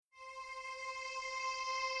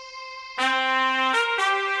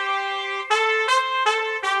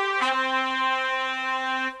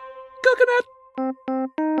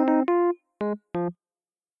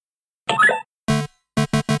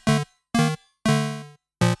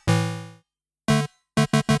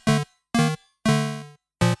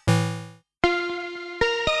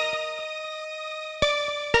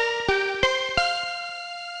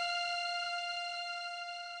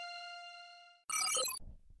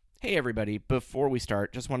Hey everybody, before we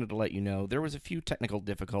start, just wanted to let you know there was a few technical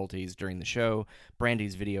difficulties during the show.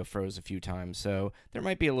 Brandy's video froze a few times, so there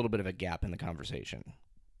might be a little bit of a gap in the conversation.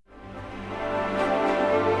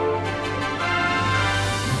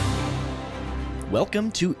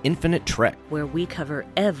 Welcome to Infinite Trek, where we cover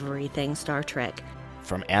everything Star Trek.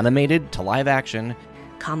 From animated to live action,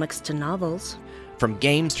 comics to novels, from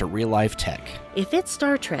games to real-life tech. If it's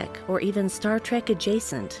Star Trek, or even Star Trek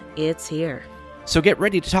adjacent, it's here. So get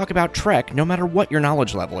ready to talk about Trek no matter what your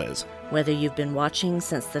knowledge level is. Whether you've been watching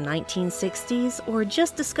since the 1960s or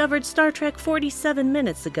just discovered Star Trek 47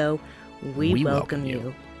 minutes ago, we welcome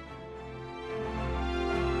you.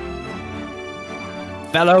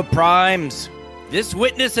 Fellow Primes, this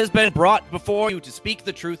witness has been brought before you to speak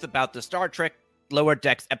the truth about the Star Trek Lower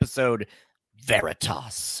Decks episode,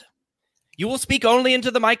 Veritas. You will speak only into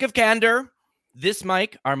the mic of candor. This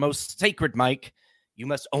mic, our most sacred mic, you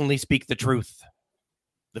must only speak the truth.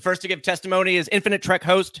 The first to give testimony is Infinite Trek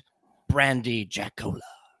host, Brandy Jackola.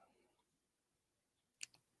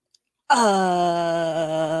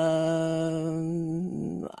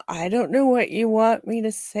 I don't know what you want me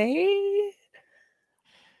to say.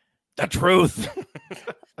 The truth.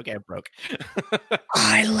 Okay, I broke.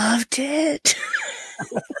 I loved it.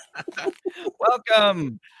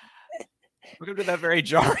 Welcome. Welcome to that very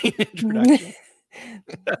jarring introduction.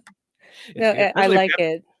 No, I like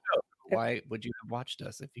it. Why would you have watched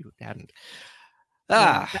us if you hadn't?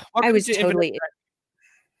 I was totally...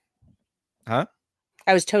 Huh?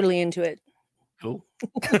 I was totally into it. Cool.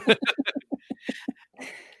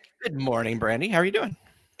 Good morning, Brandy. How are you doing?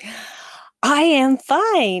 I am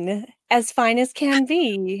fine. As fine as can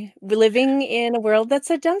be. Living in a world that's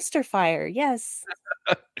a dumpster fire. Yes.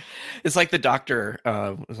 It's like the doctor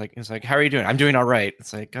it's like, how are you doing? I'm doing all right.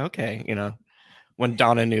 It's like, okay, when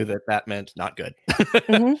Donna knew that meant not good.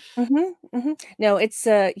 No, it's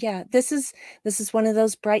this is one of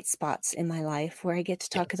those bright spots in my life where I get to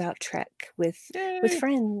talk about Trek with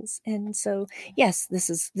friends. And so yes,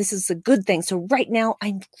 this is a good thing. So right now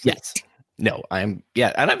I'm great. Yes. No, and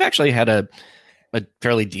I've actually had a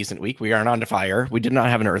fairly decent week. We aren't on fire. We did not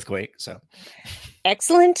have an earthquake, so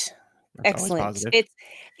excellent. That's Excellent.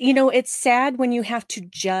 It's sad when you have to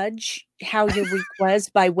judge how your week was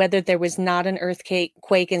by whether there was not an earthquake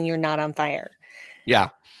and you're not on fire. Yeah.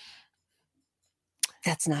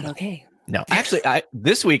 That's not okay. No, actually,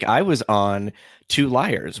 this week I was on Two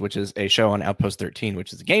Liars, which is a show on Outpost 13,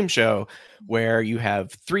 which is a game show where you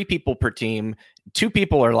have 3 people per team. 2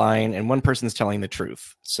 people are lying and 1 person's telling the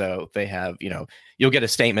truth. So they have, you'll get a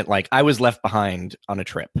statement like, I was left behind on a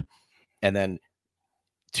trip. And then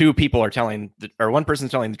 2 people are or 1 person's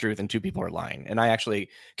telling the truth and 2 people are lying. And I actually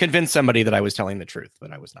convinced somebody that I was telling the truth,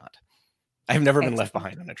 but I was not. I've never been left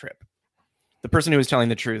behind on a trip. The person who was telling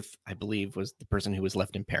the truth, I believe, was the person who was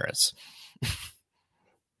left in Paris,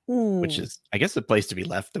 which is, I guess, a place to be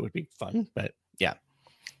left that would be fun. But yeah.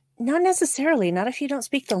 Not necessarily. Not if you don't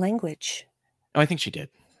speak the language. Oh, I think she did.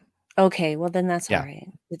 Okay, well, then that's all right.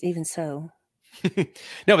 But even so.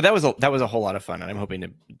 No, but that was a whole lot of fun, and I'm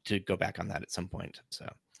hoping to go back on that at some point. So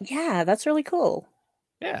yeah, that's really cool.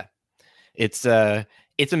 Yeah, it's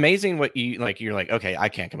amazing what you like. You're like, okay, I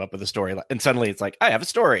can't come up with a story, and suddenly it's like I have a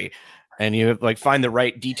story, and you find the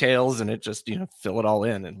right details, and it just fill it all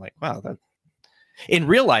in, and like, wow, that. In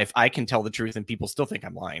real life, I can tell the truth, and people still think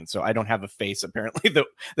I'm lying. So I don't have a face apparently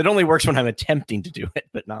that only works when I'm attempting to do it,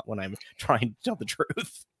 but not when I'm trying to tell the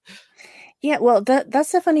truth. Yeah, well,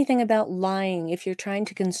 that's the funny thing about lying. If you're trying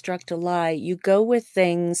to construct a lie, you go with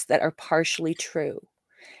things that are partially true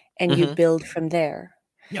and you build from there.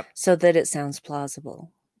 Yep. So that it sounds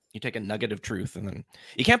plausible. You take a nugget of truth and then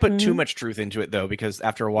you can't put too much truth into it, though, because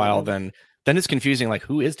after a while, then it's confusing. Like,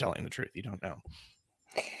 who is telling the truth? You don't know.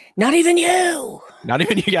 Not even you. Not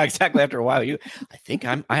even you. Yeah, exactly. After a while, I think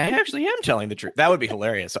I actually am telling the truth. That would be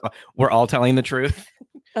hilarious. We're all telling the truth.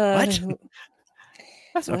 What?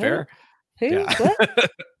 That's not fair. Who? Yeah. What?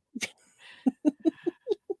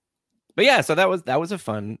 But yeah, so that was a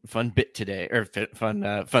fun bit today, or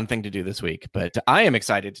fun thing to do this week. But I am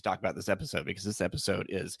excited to talk about this episode because this episode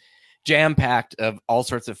is jam packed of all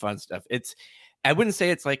sorts of fun stuff. I wouldn't say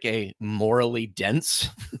it's like a morally dense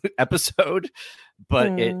episode, but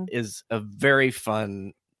it is a very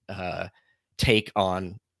fun take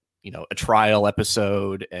on a trial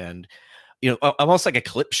episode and almost like a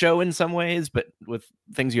clip show in some ways, but with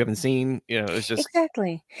things you haven't seen. It's just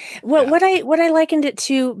exactly what I likened it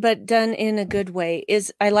to, but done in a good way,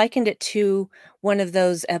 is I likened it to one of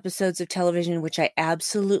those episodes of television which I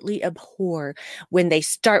absolutely abhor, when they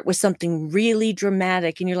start with something really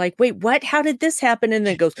dramatic and you're like, wait, what? How did this happen? And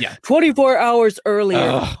then it goes 24 hours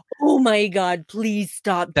earlier. Oh my God, please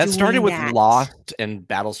stop That doing started with that. Lost and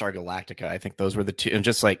Battlestar Galactica. I think those were the two. And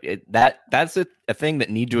just like that's a thing that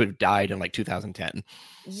need to have died in like 2010.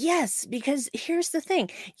 Yes, because here's the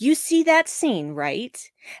thing. You see that scene, right?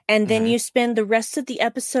 And then Mhm. you spend the rest of the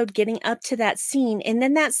episode getting up to that scene. And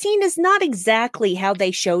then that scene is not exactly how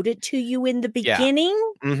they showed it to you in the Yeah.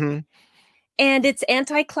 beginning. Mm-hmm. And it's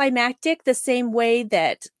anticlimactic the same way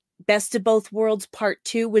that Best of Both Worlds Part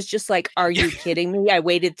 2 was just like, are you kidding me? I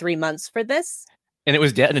waited 3 months for this. And it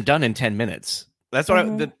was done in 10 minutes. That's what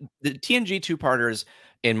Mhm. the TNG two-parters,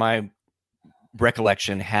 in my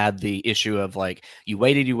recollection, had the issue of like, you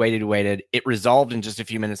waited. It resolved in just a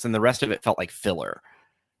few minutes, and the rest of it felt like filler.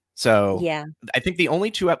 So Yeah. I think the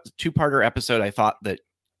only two-parter episode I thought that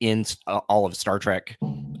in all of Star Trek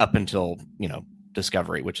up until,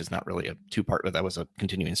 Discovery, which is not really a two-part, but that was a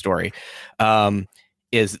continuing story,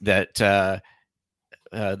 is that the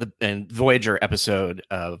Voyager episode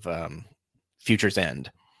of Future's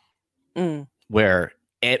End, where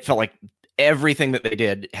it felt like everything that they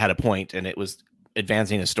did had a point and it was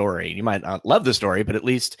advancing a story. You might not love the story, but at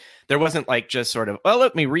least there wasn't like just sort of, well,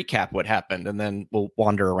 let me recap what happened and then we'll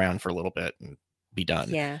wander around for a little bit and be done.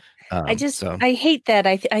 Yeah. So I hate that.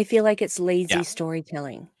 I feel like it's lazy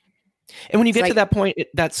storytelling. And when you It's get like, to that point,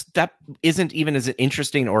 that isn't even as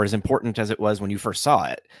interesting or as important as it was when you first saw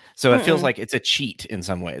it. So it feels like it's a cheat in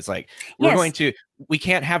some ways. Like we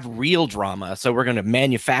can't have real drama, so we're going to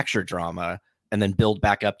manufacture drama and then build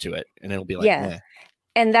back up to it, and it'll be like, yeah.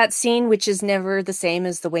 And that scene, which is never the same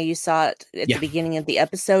as the way you saw it at the beginning of the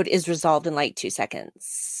episode, is resolved in like 2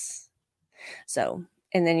 seconds. So,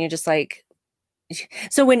 and then you're just like,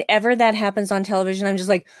 so whenever that happens on television, I'm just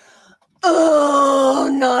like, oh,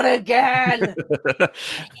 not again. I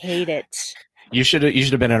hate it. You should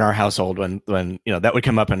have been in our household when that would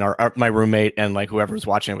come up, and my roommate and like whoever was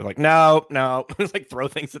watching it was like, no, it was like throw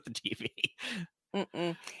things at the TV.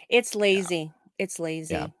 It's lazy. It's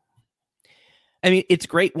lazy. Yeah. I mean, it's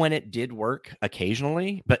great when it did work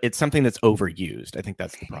occasionally, but it's something that's overused. I think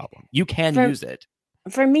that's the problem. You can use it.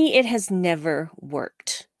 For me, it has never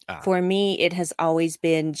worked. For me, it has always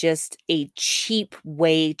been just a cheap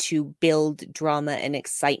way to build drama and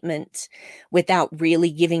excitement without really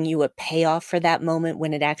giving you a payoff for that moment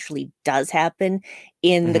when it actually does happen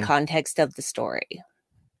in the context of the story.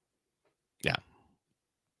 Yeah.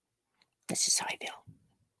 That's just how I feel.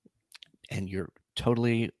 And you're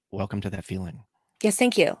totally welcome to that feeling. Yes,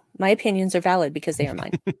 thank you. My opinions are valid because they are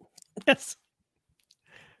mine. Yes.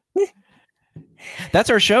 That's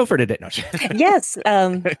our show for today. No. Yes.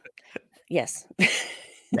 Yes.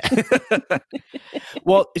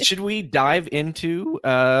 Well, should we dive into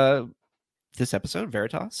this episode,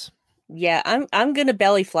 Veritas? Yeah, I'm gonna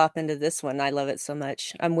belly flop into this one. I love it so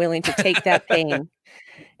much. I'm willing to take that pain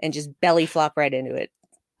and just belly flop right into it.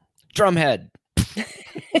 Drumhead.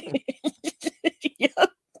 Yep.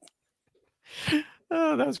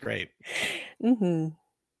 Oh, that was great.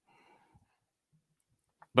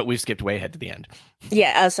 But we've skipped way ahead to the end.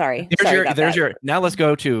 Yeah, sorry. Now let's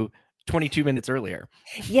go to 22 minutes earlier.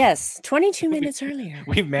 Yes, 22 minutes earlier.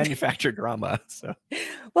 We've manufactured drama. So,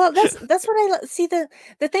 well, that's what I see. The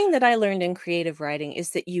thing that I learned in creative writing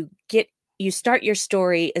is that you start your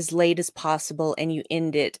story as late as possible and you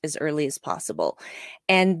end it as early as possible.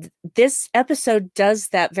 And this episode does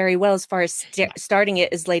that very well as far as starting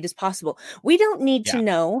it as late as possible. We don't need to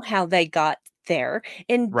know how they got there.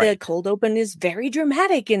 And the cold open is very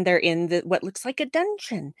dramatic, and they're in what looks like a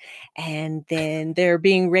dungeon. And then they're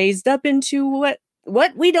being raised up into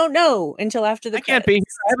what we don't know until after the credits. Can't be.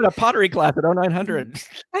 I have a pottery class at 0900.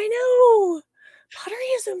 I know. Pottery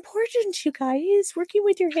is important, you guys. Working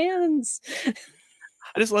with your hands.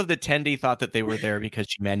 I just love that Tendi thought that they were there because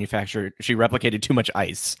she replicated too much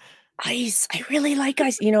ice. Ice. I really like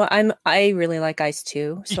ice. I really like ice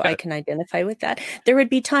too, so I can identify with that. There would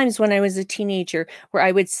be times when I was a teenager where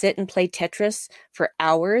I would sit and play Tetris for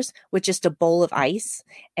hours with just a bowl of ice,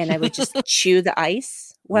 and I would just chew the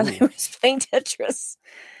ice while I was playing Tetris.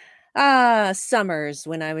 Summers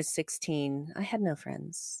when I was 16. I had no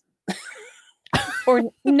friends. Or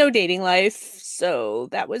no dating life, so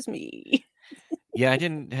that was me. Yeah, I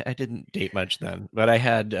didn't date much then, but I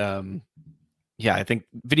had I think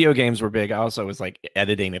video games were big. I also was like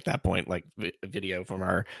editing at that point, like video from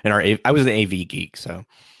I was an AV geek, so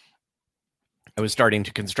I was starting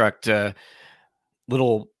to construct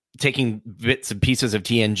taking bits and pieces of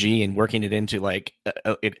TNG and working it into like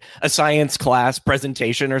a science class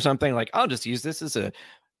presentation or something. Like, I'll just use this as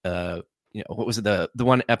what was it, the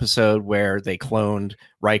one episode where they cloned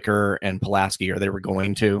Riker and Pulaski, or they were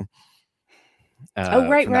going to? Oh,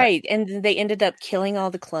 right, from that. right. And then they ended up killing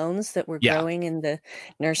all the clones that were Yeah. growing in the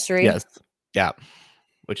nursery. Yes. Yeah.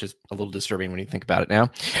 Which is a little disturbing when you think about it now.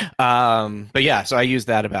 But yeah, so I used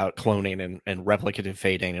that about cloning and replicative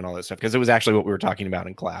fading and all that stuff because it was actually what we were talking about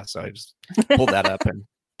in class. So I just pulled that up and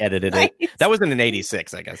edited Nice. it. That wasn't in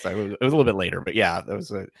 '86, I guess. It was a little bit later, but yeah, that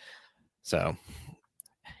was so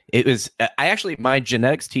it was. I actually, my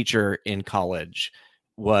genetics teacher in college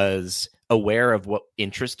was aware of what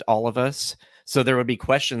interested all of us. So there would be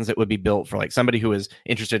questions that would be built for like somebody who was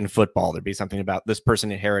interested in football. There'd be something about this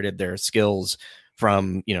person inherited their skills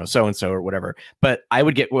from, you know, so and so or whatever. But I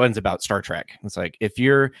would get ones about Star Trek. It's like if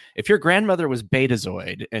your grandmother was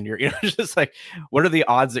Betazoid and you're, you know, just like what are the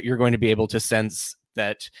odds that you're going to be able to sense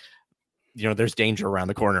that, you know, there's danger around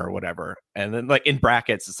the corner or whatever. And then like in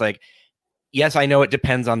brackets, it's like, yes, I know it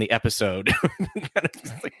depends on the episode.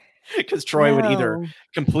 Because Troy would either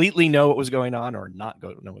completely know what was going on or not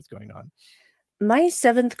know what's going on. My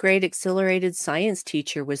 7th grade accelerated science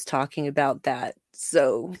teacher was talking about that.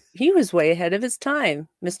 So he was way ahead of his time,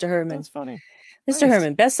 Mr. Herman. That's funny. Mr. Nice.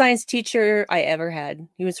 Herman, best science teacher I ever had.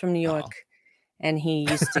 He was from New York. And he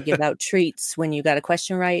used to give out treats when you got a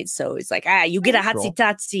question right. So it's like, you get a hotsy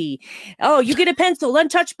totsy. Oh, you get a pencil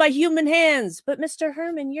untouched by human hands. But Mr.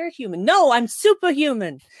 Herman, you're human. No, I'm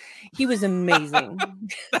superhuman. He was amazing.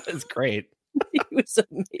 That is great. He was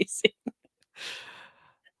amazing.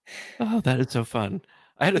 Oh, that is so fun.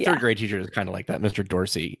 I had a 3rd grade teacher that's kind of like that, Mr.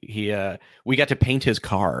 Dorsey. We got to paint his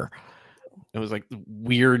car. It was like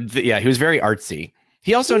weird. Yeah, he was very artsy.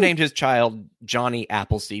 He also named his child Johnny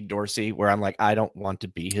Appleseed Dorsey, where I'm like, I don't want to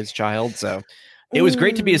be his child. So it was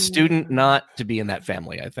great to be a student, not to be in that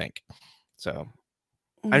family, I think. So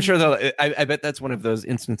I'm sure, though, I bet that's one of those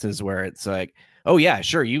instances where it's like, oh, yeah,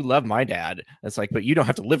 sure, you love my dad. It's like, but you don't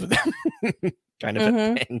have to live with him kind of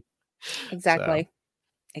a thing. Exactly. So,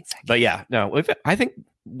 exactly. But yeah, no, I think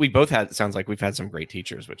we both had, it sounds like we've had some great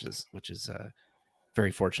teachers, which is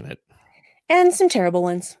very fortunate. And some terrible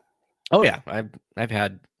ones. Oh yeah,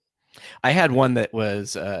 I had one that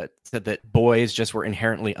was said that boys just were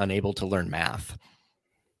inherently unable to learn math.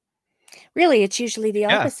 Really, it's usually the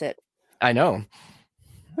opposite. I know.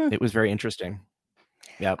 It was very interesting.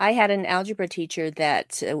 Yeah. I had an algebra teacher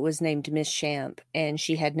that was named Miss Champ, and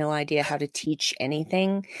she had no idea how to teach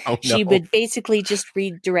anything. Oh, no. She would basically just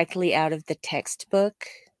read directly out of the textbook.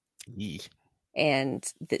 Yee. And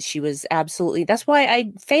that she was absolutely, that's why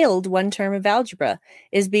I failed one term of algebra,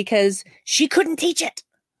 is because she couldn't teach it.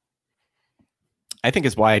 I think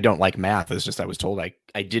it's why I don't like math. It's just I was told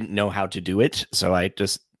I didn't know how to do it. So that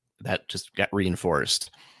just got reinforced.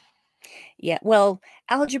 Yeah, well,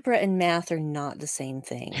 algebra and math are not the same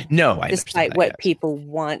thing. No, I despite what people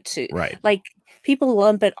want to. Right. Like, people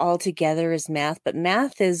lump it all together as math, but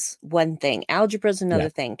math is one thing. Algebra is another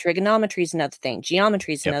thing. Trigonometry is another thing.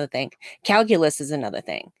 Geometry is another thing. Calculus is another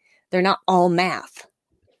thing. They're not all math.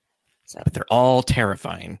 So. But they're all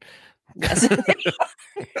terrifying. Yes. They are.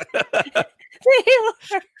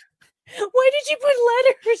 Why did you put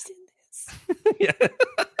letters in this? Yeah.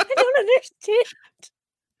 I don't understand.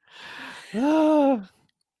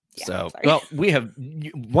 Well, we have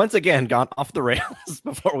once again gone off the rails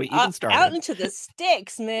before we even started. Out into the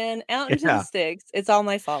sticks, man. Out into the sticks. It's all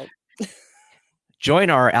my fault. Join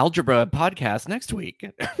our algebra podcast next week.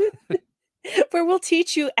 Where we'll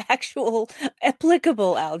teach you actual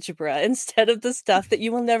applicable algebra instead of the stuff that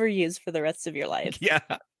you will never use for the rest of your life. Yeah.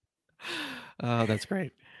 Oh, that's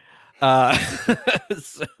great.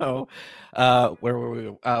 So where were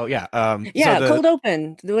we? Oh yeah. So Cold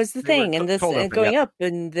Open was the thing, and this open, going up,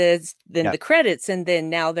 and the credits, and then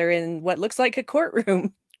now they're in what looks like a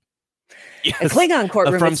courtroom. Yes. A Klingon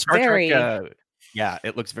courtroom. From Star Trek. Yeah,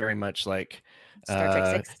 it looks very much like Star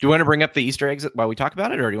Trek 6. Do you want to bring up the Easter eggs while we talk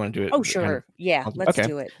about it, or do you want to do it? Oh, sure. Yeah, let's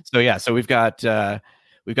do it. So we've got the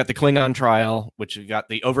Klingon trial, which we've got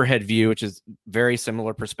the overhead view, which is very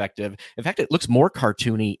similar perspective. In fact, it looks more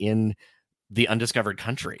cartoony in the undiscovered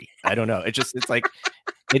country. I don't know. It's like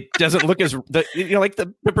it doesn't look as like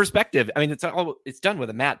the perspective. I mean, it's done with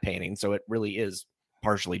a matte painting, so it really is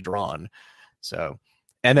partially drawn. So,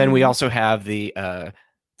 and then we also have the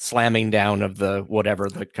slamming down of the whatever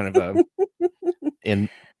the kind of in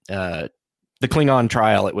the Klingon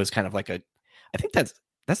trial. It was kind of like I think that's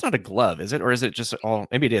not a glove, is it? Or is it just all,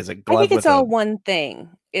 maybe it is a glove? I think it's all one thing.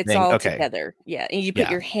 It's all okay. together. Yeah. And you put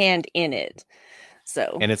your hand in it.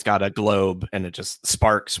 So, and it's got a globe and it just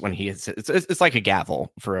sparks when he hits it. It's like a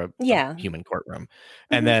gavel for a human courtroom.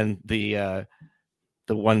 And then the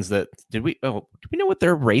ones that did we know what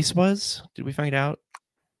their race was? Did we find out?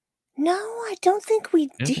 No, I don't think we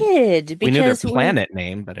did. We knew their planet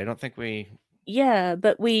name, but I don't think we Yeah,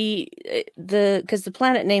 but because the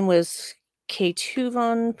planet name was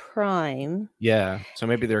K2von Prime, Yeah, so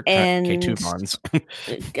maybe they're and K2vons.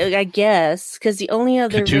 I guess because the only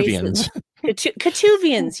other race Katuvians.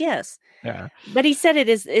 Katuvians, yes. Yeah. But he said it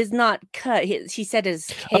is not cut. He said it is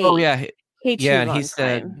K. Oh yeah, yeah, and he K2von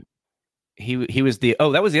said Prime. he was the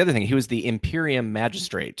that was the other thing. He was the Imperium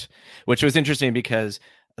Magistrate, which was interesting because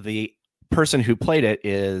the person who played it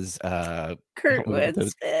is Kurt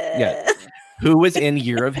Winston. Yeah, who was in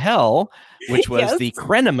Year of Hell, which was Yes. the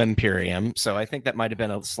Krenim Imperium. So I think that might have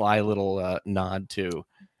been a sly little nod to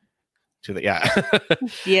the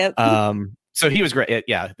Yep. So he was great.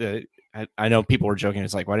 Yeah, I know people were joking.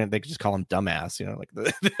 It's like, why didn't they just call him dumbass? You know, like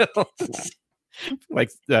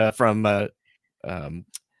from that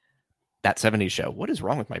 70s show. What is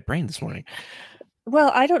wrong with my brain this morning?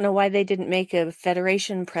 Well, I don't know why they didn't make a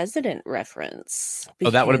Federation president reference.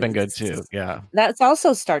 Oh, that would have been good too. Yeah. That's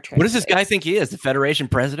also Star Trek. What does this guy think he is? The Federation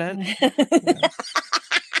president?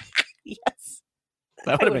 Yes.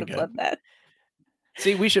 That would have been good. Loved that.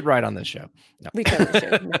 See, we should write on this show. No. We totally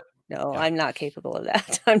should. No, I'm not capable of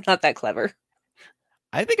that. I'm not that clever.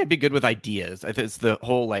 I think I'd be good with ideas. It's the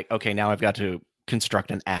whole like, okay, now I've got to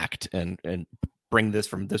construct an act and bring this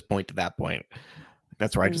from this point to that point.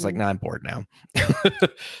 That's where I just like, nah, I'm bored now.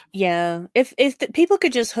 Yeah. If people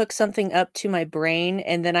could just hook something up to my brain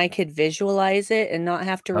and then I could visualize it and not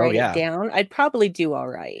have to write it down, I'd probably do all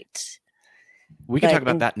right. We can talk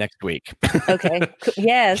about that next week. Okay.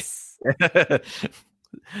 Yes.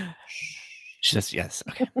 Just yes.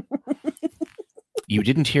 Okay. You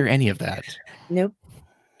didn't hear any of that. Nope.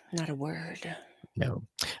 Not a word. No.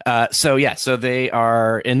 So they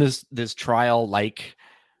are in this trial, like,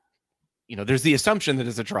 you know, there's the assumption that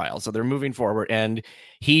it's a trial. So they're moving forward, and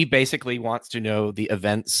he basically wants to know the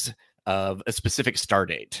events of a specific star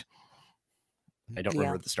date. I don't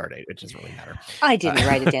remember the star date. It doesn't really matter. I didn't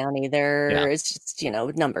write it down either. Yeah. It's just,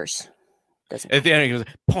 numbers. At the end, he goes,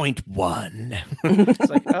 0.1. It's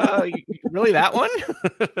like, really that one?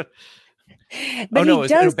 But he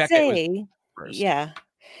does say,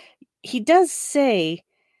 he does say,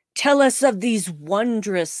 tell us of these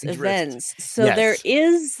wondrous events. So there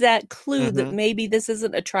is that clue that maybe this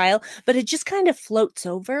isn't a trial, but it just kind of floats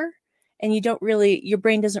over, and your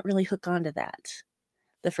brain doesn't really hook onto that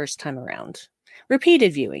the first time around.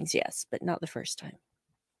 Repeated viewings, yes, but not the first time.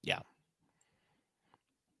 Yeah.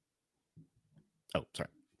 Oh, sorry.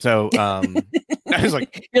 So I was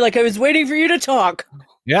like, you're like, I was waiting for you to talk.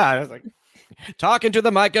 Yeah, I was like, talking to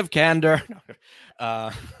the mic of candor.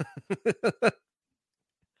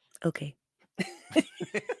 Okay.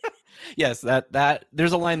 Yes, that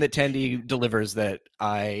there's a line that Tandy delivers that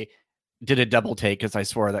I did a double take because I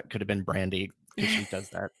swore that could have been Brandy because she does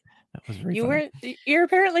that. That was very funny. You're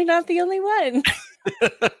apparently not the only one.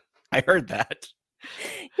 I heard that.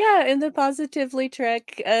 Yeah, in the Positively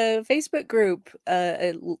Trek Facebook group,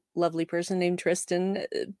 a lovely person named Tristan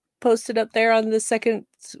posted up there on the second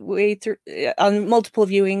way through on multiple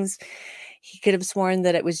viewings. He could have sworn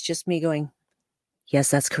that it was just me going,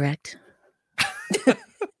 yes, that's correct.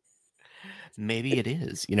 Maybe it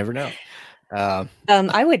is. You never know.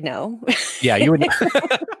 I would know. Yeah, you would know.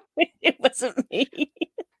 It wasn't me.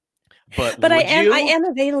 But I am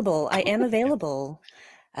available. I am available.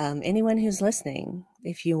 Anyone who's listening,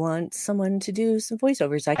 if you want someone to do some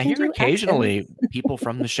voiceovers, I can do occasionally people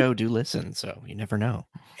from the show do listen, so you never know.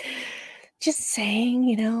 Just saying,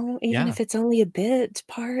 even if it's only a bit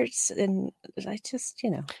parts, and I just,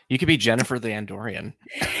 You could be Jennifer the Andorian.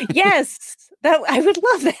 Yes, I would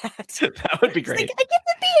love that. That would be great. Like, I get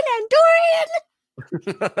to be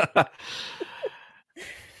an Andorian.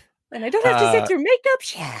 And I don't have to sit through makeup.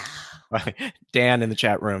 Yeah. Dan in the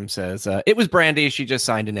chat room says, it was Brandy. She just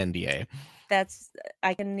signed an NDA.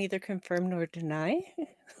 I can neither confirm nor deny.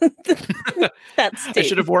 I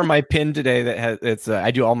should have worn my pin today that has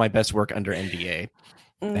I do all my best work under NDA.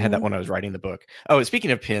 I had that when I was writing the book. Oh,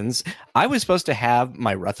 speaking of pins, I was supposed to have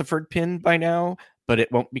my Rutherford pin by now, but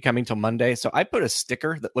it won't be coming till Monday. So I put a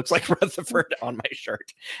sticker that looks like Rutherford on my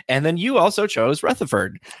shirt. And then you also chose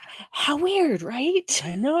Rutherford. How weird, right?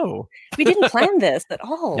 I know. We didn't plan this at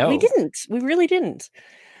all. No. We didn't. We really didn't.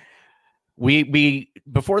 We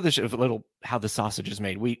before the show, a little how the sausage is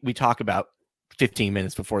made. We talk about 15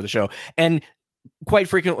 minutes before the show and quite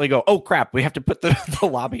frequently go, oh crap, we have to put the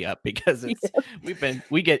lobby up because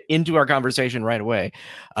we get into our conversation right away.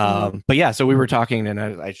 But yeah, so we were talking and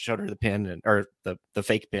I showed her the pin or the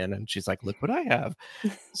fake pin, and she's like, look what I have.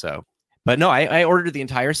 So, but no, I ordered the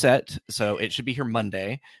entire set, so it should be here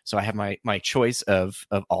Monday. So I have my choice of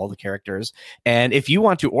all the characters. And if you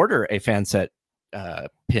want to order a fan set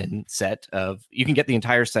pin set of, you can get the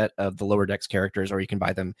entire set of the Lower Decks characters, or you can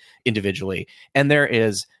buy them individually. And there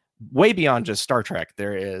is way beyond just Star Trek.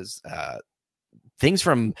 There is things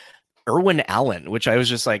from Irwin Allen, which I was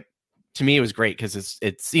just like, to me, it was great because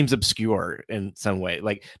it seems obscure in some way.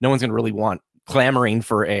 Like no one's going to really want clamoring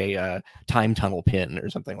for a time tunnel pin or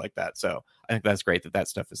something like that. So I think that's great that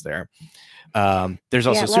stuff is there. There's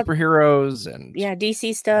also superheroes and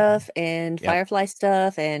DC stuff and Firefly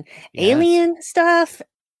stuff and alien stuff.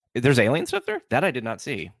 There's alien stuff there that I did not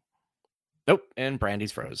see. Nope. And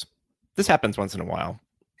Brandy's froze. This happens once in a while.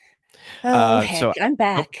 Heck, so I'm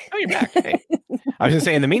back. You're back. Hey. I was gonna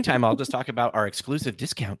say, in the meantime, I'll just talk about our exclusive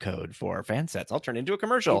discount code for fan sets. I'll turn into a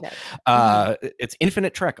commercial. It's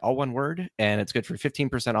Infinite Trek, all one word, and it's good for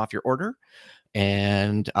 15% off your order.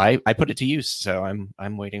 And I put it to use, so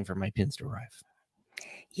I'm waiting for my pins to arrive.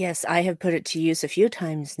 Yes, I have put it to use a few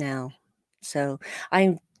times now. So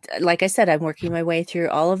like I said, I'm working my way through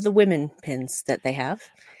all of the women pins that they have.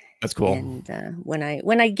 That's cool. And when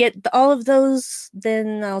I get all of those,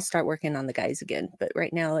 then I'll start working on the guys again. But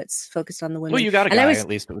right now, it's focused on the women. Well, you got a guy at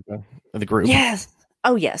least with the group. Yes.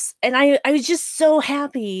 Oh, yes. And I was just so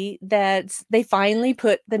happy that they finally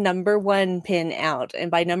put the number 1 pin out.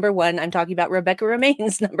 And by number 1, I'm talking about Rebecca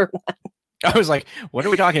Romaine's number 1. I was like, what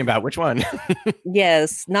are we talking about? Which one?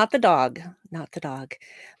 Yes, not the dog,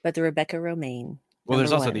 but the Rebecca Romaine. Well,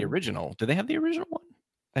 there's also the original. Do they have the original one?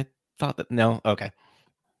 I thought that. No. Okay.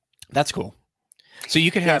 That's cool. So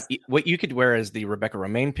you could have what you could wear as the Rebecca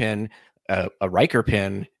Romaine pin, a Riker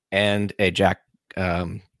pin, and a Jack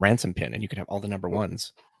Ransom pin, and you could have all the number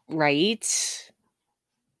 1s. Right.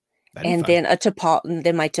 And then my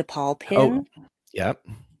T'Pol pin. Oh, yep.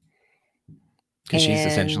 Because she's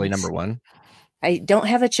essentially number 1. I don't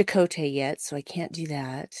have a Chakotay yet, so I can't do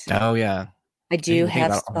that. Oh yeah. I do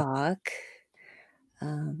have Spock.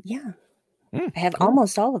 I have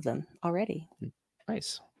almost all of them already.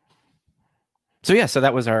 Nice. So so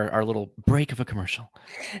that was our little break of a commercial.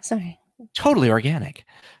 Sorry. Totally organic.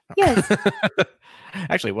 Yes.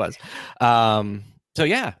 Actually, it was. So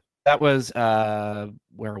that was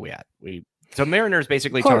where are we at? So Mariner's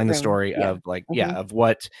basically telling the story of of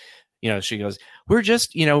what, she goes, we're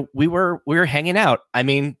just, we were hanging out. I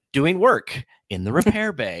mean, doing work in the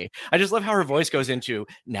repair bay. I just love how her voice goes into,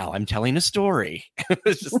 now I'm telling a story.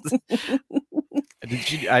 It's just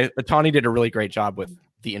Tawny did a really great job with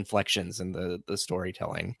the inflections and the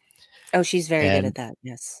storytelling. Oh, she's very good at that.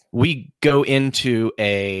 Yes. We go into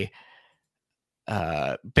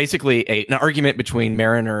basically an argument between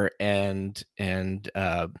Mariner and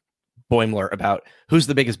Boimler about who's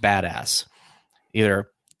the biggest badass.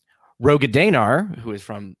 Either Roga Danar, who is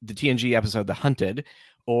from the TNG episode The Hunted,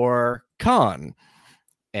 or Khan.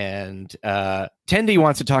 And Tendi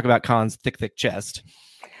wants to talk about Khan's thick chest.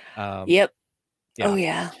 Yep. Yeah. Oh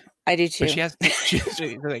yeah. I do too. But she's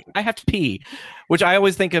like, I have to pee, which I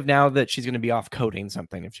always think of now that she's going to be off coding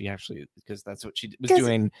something if she actually, because that's what she was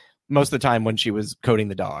doing most of the time when she was coding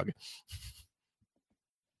the dog.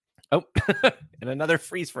 Oh, and another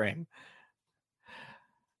freeze frame.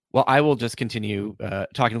 Well, I will just continue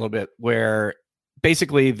talking a little bit where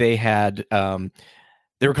basically they had,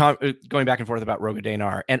 they were going back and forth about Roga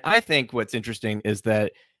Danar. And I think what's interesting is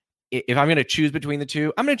that if I'm going to choose between the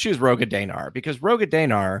two, I'm going to choose Roga Danar because Roga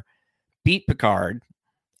Danar beat Picard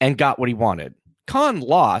and got what he wanted. Khan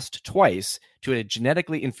lost twice to a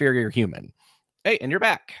genetically inferior human. Hey, and you're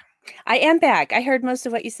back. I am back. I heard most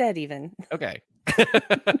of what you said even. Okay.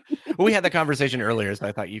 Well, we had that conversation earlier, so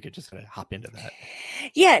I thought you could just kind of hop into that.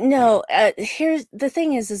 Yeah, no. Here's the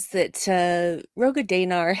thing is that Roga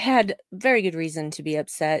Danar had very good reason to be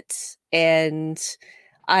upset, and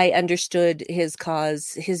I understood his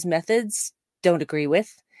cause. His methods don't agree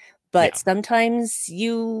with, but sometimes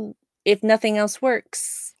if nothing else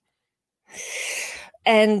works.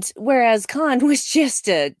 And whereas Khan was just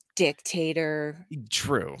a dictator.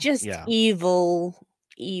 True. Just evil.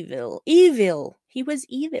 He was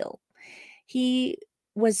evil. He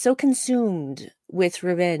was so consumed with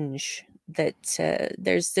revenge that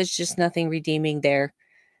there's just nothing redeeming there.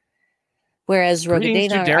 Whereas Roga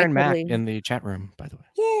Danar, Darren Mack in the chat room, by the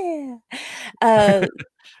way. Yeah.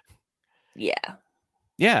 Yeah.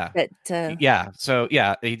 Yeah. But, So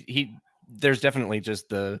he there's definitely just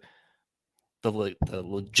the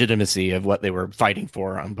legitimacy of what they were fighting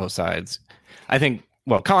for on both sides. I think.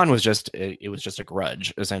 Well, Khan was it was just a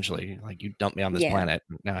grudge, essentially. Like, you dumped me on this planet.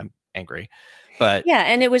 Now I'm angry. But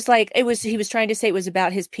and it was like he was trying to say it was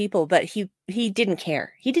about his people, but he didn't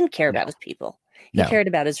care. He didn't care about his people. He cared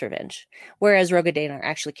about his revenge. Whereas Roga Danar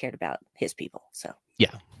actually cared about his people. So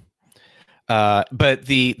But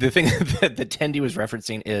the thing that Tendi was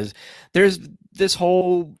referencing is there's this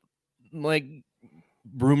whole like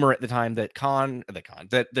rumor at the time that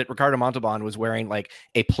that Ricardo Montalban was wearing like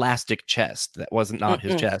a plastic chest that wasn't not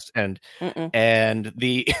his chest, and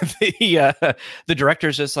the the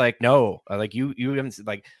director's just like, no, like you haven't,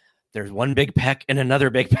 like there's one big peck and another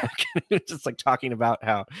big peck. Just like talking about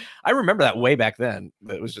how I remember that way back then.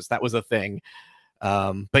 It was just that was a thing.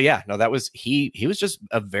 But yeah, no, that was he was just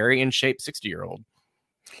a very in shape 60-year-old.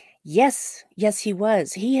 Yes, he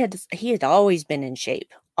was. He had always been in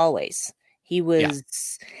shape, always. He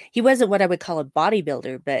wasn't what I would call a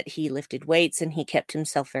bodybuilder, but he lifted weights and he kept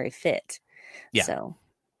himself very fit. Yeah. So,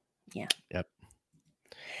 yeah. Yep.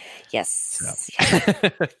 Yes. So.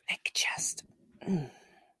 Thick chest.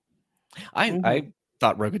 I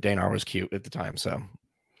thought Roga Danar was cute at the time, so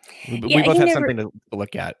we Yeah, both he had never- something to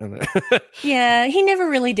look at. Yeah, he never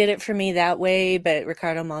really did it for me that way, but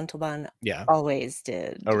Ricardo Montalban Yeah. always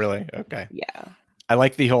did. Oh, really? Okay. Yeah. I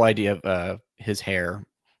like the whole idea of his hair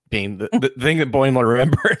being the thing that Boimler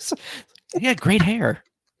remembers. He had great hair.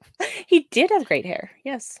 He did have great hair.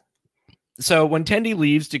 Yes. So when Tendi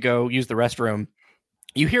leaves to go use the restroom,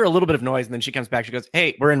 you hear a little bit of noise, and then she comes back. She goes,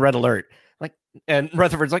 "Hey, we're in red alert." Like, and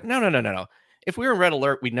Rutherford's like, "No. If we were in red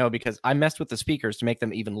alert, we'd know because I messed with the speakers to make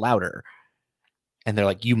them even louder." And they're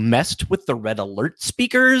like, "You messed with the red alert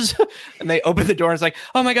speakers?" And they open the door and it's like,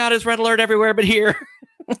 "Oh my God, it's red alert everywhere but here."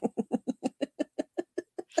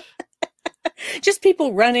 Just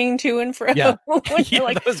people running to and fro. Yeah. You're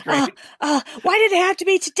like, that was great. why did it have to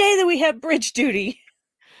be today that we have bridge duty?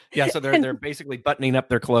 Yeah, so they're basically buttoning up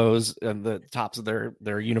their clothes and the tops of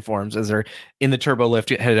their uniforms as they're in the turbo lift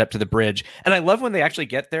headed up to the bridge. And I love when they actually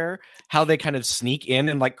get there, how they kind of sneak in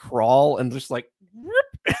and like crawl and just like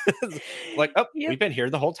like, oh, Yep. we've been here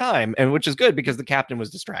the whole time, and which is good because the captain was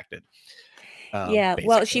distracted. Yeah,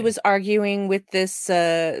 well, she was arguing with this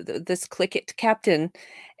this Clickett captain,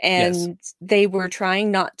 and they were trying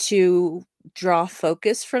not to draw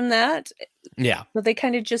focus from that. Yeah. So they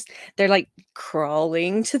kind of they're like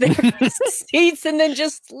crawling to their seats and then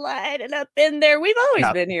just sliding up in there. We've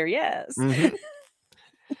always been here, yes. Mm-hmm.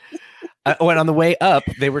 And on the way up,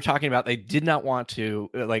 they were talking about they did not want to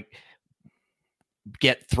like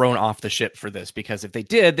get thrown off the ship for this, because if they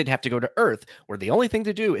did, they'd have to go to Earth, where the only thing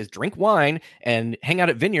to do is drink wine and hang out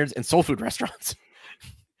at vineyards and soul food restaurants,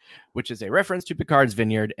 which is a reference to Picard's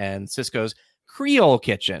vineyard and Sisko's Creole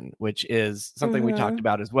kitchen, which is something we talked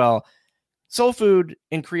about as well. Soul food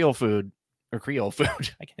and Creole food, or Creole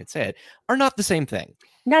food, I can't say it, are not the same thing.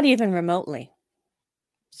 Not even remotely.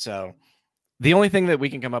 So the only thing that we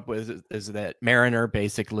can come up with is that Mariner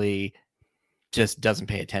basically just doesn't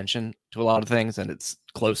pay attention to a lot of things, and it's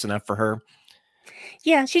close enough for her.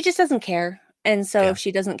 Yeah, she just doesn't care. And so if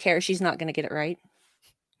she doesn't care, she's not going to get it right.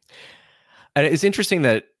 And it's interesting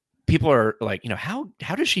that people are like,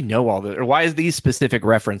 how does she know all this? Or why is these specific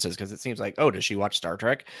references? Because it seems like, oh, does she watch Star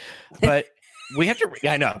Trek? But we have to,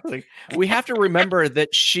 I know, like, we have to remember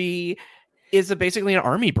that she is basically an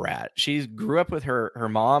army brat. She grew up with her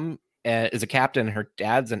mom is a captain, her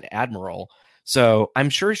dad's an admiral. So I'm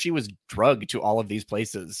sure she was drugged to all of these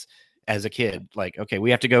places as a kid. Like, okay,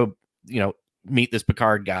 we have to go, meet this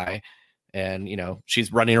Picard guy. And,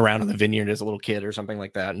 she's running around in the vineyard as a little kid or something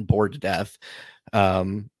like that and bored to death.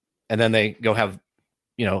 And then they go have,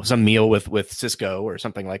 some meal with Sisko or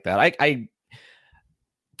something like that.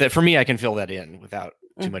 That for me, I can fill that in without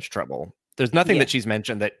too much trouble. There's nothing that she's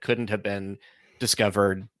mentioned that couldn't have been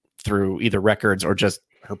discovered through either records or just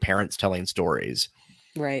her parents telling stories.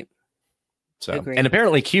 Right. So, Agreed. And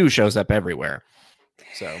apparently Q shows up everywhere.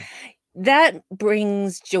 So that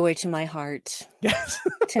brings joy to my heart. Yes.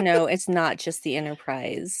 To know it's not just the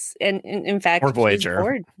Enterprise. And in fact, or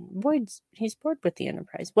Voyager. He's bored with the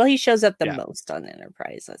Enterprise. Well, he shows up the most on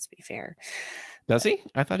Enterprise, let's be fair. Does he?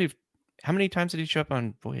 I thought how many times did he show up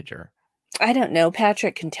on Voyager? I don't know.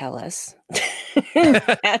 Patrick can tell us.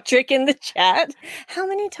 Patrick in the chat. How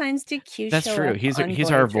many times did Q That's show true. up He's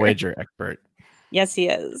on our Voyager expert. Yes, he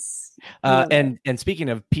is. And speaking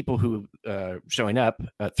of people who showing up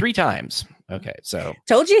 3 times. Okay, so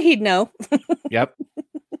told you he'd know. Yep.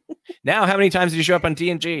 Now, how many times did you show up on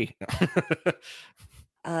TNG?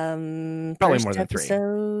 Probably more than 3.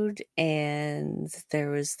 Episode, and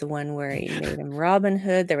there was the one where he made him Robin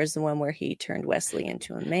Hood. There was the one where he turned Wesley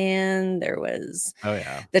into a man. There was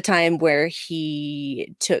the time where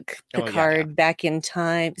he took Picard back in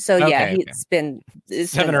time. So it's been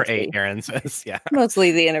 7 or 8. Aaron says,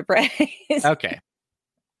 mostly the Enterprise. Okay.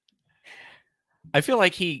 I feel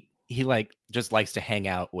like he like just likes to hang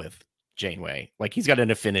out with Janeway. Like he's got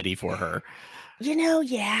an affinity for her. I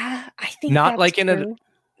think not that's like true.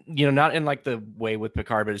 not in like the way with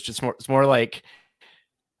Picard, but it's more like,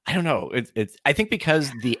 I don't know. It's I think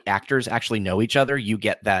because the actors actually know each other, you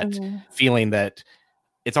get that feeling that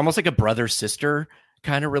it's almost like a brother-sister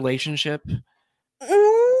kind of relationship.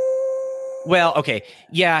 Well, okay.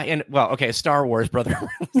 Yeah, and Star Wars brother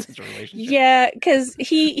sister relationship. Yeah, because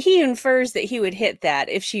he infers that he would hit that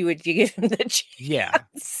if she would give him the chance. Yeah.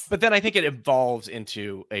 But then I think it evolves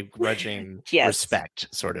into a grudging respect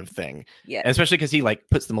sort of thing. Yeah. And especially because he like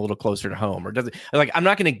puts them a little closer to home, or does it like, I'm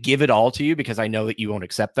not going to give it all to you because I know that you won't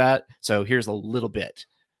accept that. So here's a little bit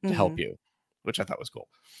to help you, which I thought was cool.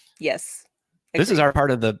 Yes. This is our part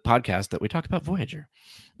of the podcast that we talked about Voyager.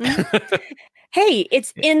 Hey,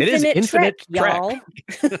 it's infinite Trek, Trek.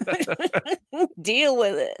 y'all. Deal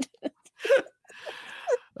with it.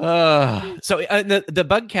 So the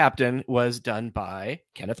Bug Captain was done by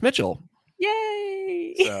Kenneth Mitchell.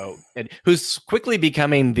 Yay! So, and who's quickly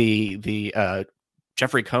becoming the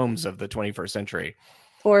Jeffrey Combs of the 21st century.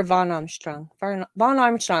 Or Vaughn Armstrong. Vaughn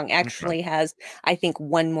Armstrong actually has, I think,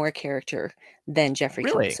 one more character than Jeffrey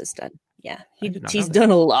Combs has done. Yeah, he's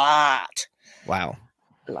done a lot. Wow.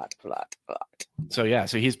 A lot.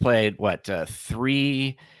 So he's played what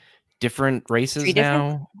 3 different races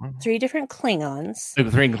now? 3 different Klingons. 3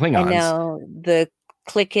 Klingons. I know the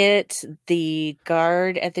Clicket, the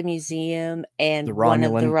guard at the museum, and one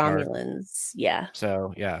of the Romulans. Yeah.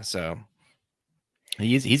 So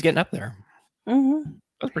he's getting up there. Mm-hmm.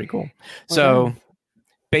 That's pretty cool. So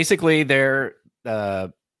basically, they're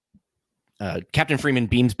Captain Freeman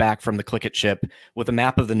beams back from the Clicket ship with a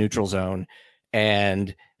map of the neutral zone.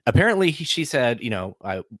 And apparently she said,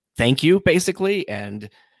 thank you, basically. And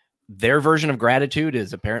their version of gratitude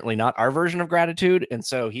is apparently not our version of gratitude. And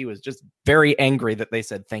so he was just very angry that they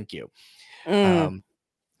said thank you. And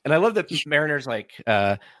I love that Mariner's like,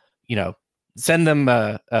 send them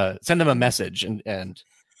a message. And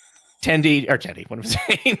Tendi, what I'm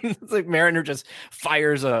saying, it's like Mariner just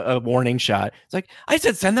fires a warning shot. It's like, I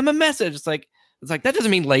said send them a message. It's like that doesn't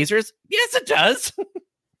mean lasers. Yes, it does.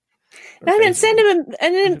 And then send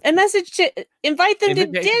him a message to invite them to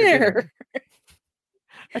dinner.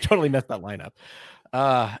 I totally messed that line up.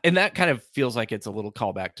 And that kind of feels like it's a little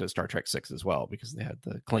callback to Star Trek 6 as well, because they had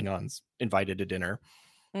the Klingons invited to dinner.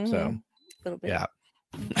 So, a little bit. Yeah.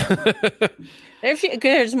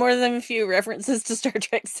 There's more than a few references to Star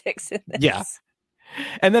Trek 6 in this. Yeah.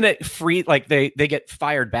 And then it they get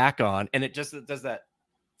fired back on, and it just does that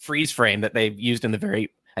freeze frame that they've used in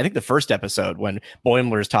I think the first episode, when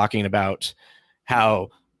Boimler is talking about how,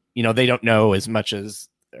 they don't know as much as,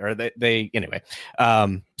 or they anyway.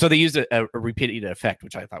 So they used a repeated effect,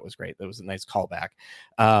 which I thought was great. That was a nice callback.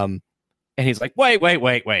 And he's like, wait.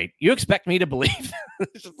 You expect me to believe?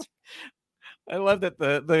 I love that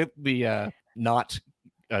the not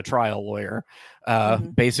trial lawyer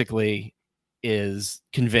basically is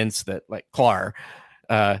convinced that, like Clar,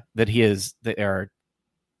 that they are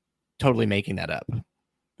totally making that up.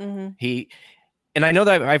 And I know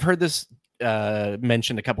that I've heard this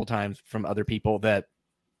mentioned a couple times from other people, that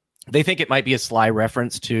they think it might be a sly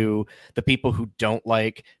reference to the people who don't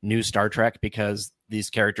like new Star Trek because these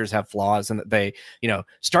characters have flaws, and that they,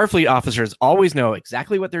 Starfleet officers always know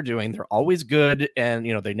exactly what they're doing. They're always good, and,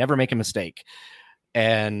 they never make a mistake.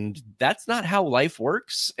 And that's not how life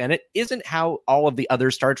works. And it isn't how all of the other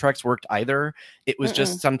Star Treks worked either. It was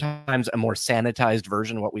just sometimes a more sanitized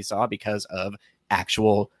version of what we saw because of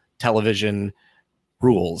actual television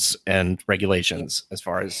rules and regulations, as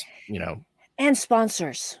far as, And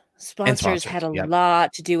sponsors. Sponsors had a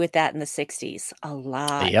lot to do with that in the 60s. A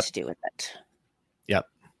lot to do with it. Yep.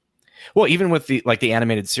 Well, even with the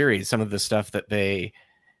animated series, some of the stuff that they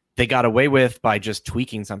got away with by just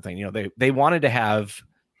tweaking something. They wanted to have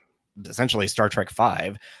essentially Star Trek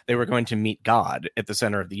 5. They were going to meet God at the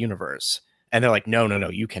center of the universe. And they're like, no,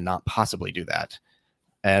 you cannot possibly do that.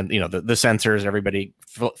 And, the censors, everybody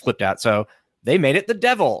flipped out. So they made it the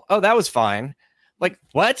devil. Oh, that was fine. Like,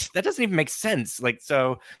 what? That doesn't even make sense. Like,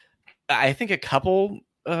 so I think a couple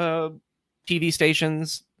TV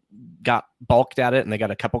stations got balked at it, and they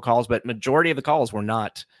got a couple calls, but majority of the calls were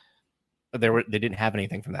not. They didn't have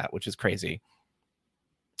anything from that, which is crazy.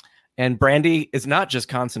 And Brandy is not just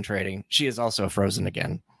concentrating; she is also frozen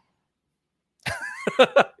again,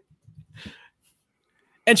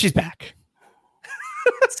 and she's back.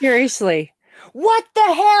 Seriously, what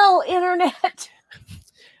the hell, internet?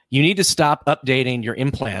 You need to stop updating your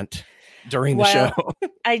implant during the show.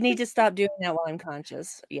 I need to stop doing that while I'm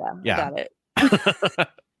conscious. Yeah. Got it.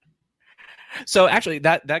 So actually,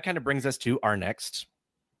 that kind of brings us to our next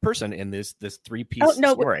person in this 3-piece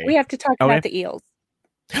story. We have to talk about the eels.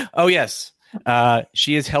 Oh yes,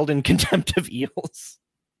 she is held in contempt of eels.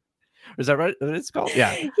 Is that right? What it's called?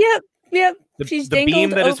 Yeah. Yep. The beam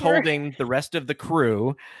that is holding the rest of the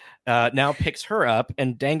crew now picks her up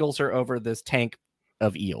and dangles her over this tank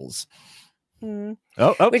of eels. Mm.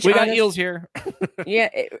 We got eels here. Yeah,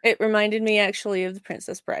 it reminded me actually of The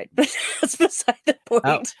Princess Bride, but that's beside the point.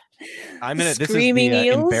 Oh, I'm in it. This is the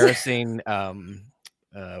embarrassing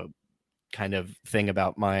kind of thing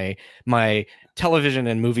about my television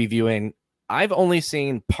and movie viewing. I've only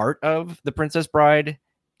seen part of The Princess Bride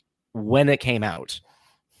when it came out,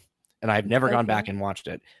 and I've never gone back and watched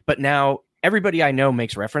it. But now everybody I know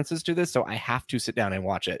makes references to this, so I have to sit down and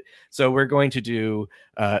watch it. So we're going to do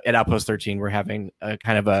at Outpost 13. We're having a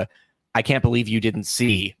kind of a I can't believe you didn't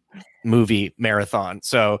see movie marathon.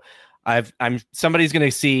 So somebody's going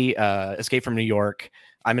to see Escape from New York.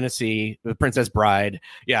 I'm going to see The Princess Bride.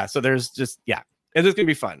 Yeah. So there's just it's going to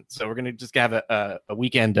be fun. So we're going to just have a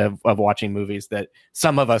weekend of watching movies that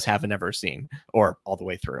some of us haven't ever seen or all the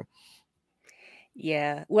way through.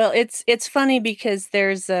 Yeah. Well, it's funny because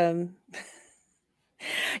there's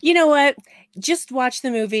you know what? Just watch the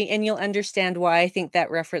movie and you'll understand why I think that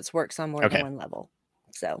reference works on more than one level.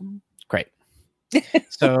 So great.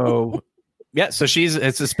 So so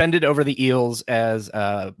it's suspended over the eels as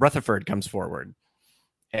Rutherford comes forward,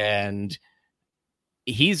 and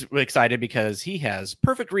he's excited because he has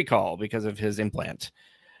perfect recall because of his implant.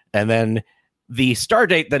 And then the star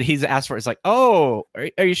date that he's asked for is like, oh,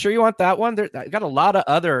 are you sure you want that one? I got a lot of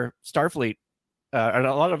other Starfleet and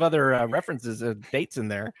a lot of other references and dates in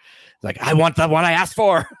there. It's like, I want the one I asked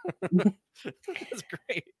for. That's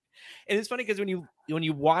great. And it's funny because when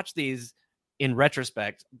you watch these in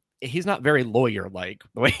retrospect, he's not very lawyer-like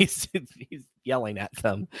the way he's yelling at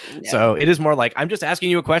them. No. So it is more like, I'm just asking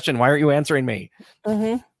you a question. Why aren't you answering me?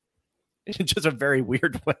 Mm-hmm. It's just a very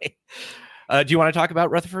weird way. Do you want to talk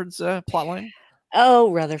about Rutherford's plotline?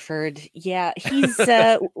 Oh, Rutherford. Yeah. He's,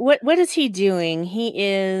 what is he doing? He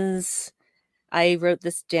is, I wrote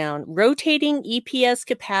this down, rotating EPS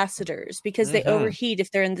capacitors because they overheat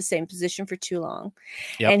if they're in the same position for too long.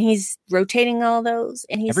 Yep. And he's rotating all those,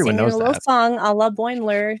 and he's singing a little song a la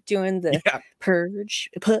Boimler, doing the purge,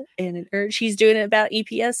 put in an urge. He's doing it about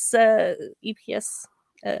EPS. Yes.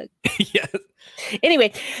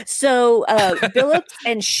 Anyway, so Billups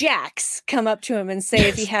and Shax come up to him and say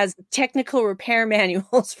if he has technical repair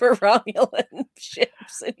manuals for Romulan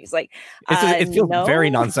ships, and he's like, "It feels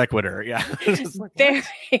very non sequitur." Yeah, very.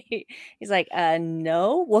 He's like,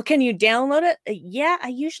 "No. Well, can you download it?" Yeah, I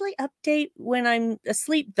usually update when I'm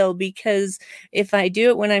asleep though, because if I do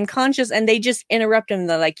it when I'm conscious, and they just interrupt him,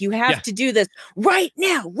 they're like, "You have to do this right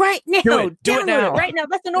now, right now, do it now, right now.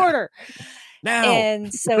 That's an order." Now.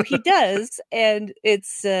 And so he does, and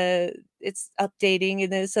it's updating,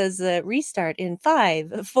 and then it says restart in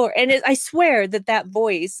 5, 4, and I swear that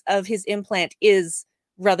voice of his implant is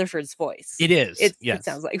Rutherford's voice. It is. It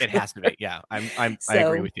sounds like it has to be. Yeah, I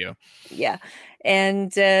agree with you. Yeah,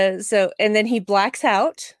 and and then he blacks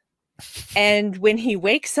out, and when he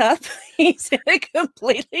wakes up, he's in a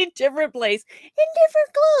completely different place in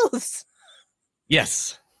different clothes.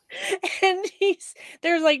 Yes. And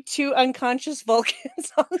there's like 2 unconscious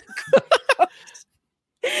Vulcans on the coast.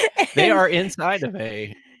 They are inside of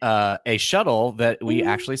a shuttle that we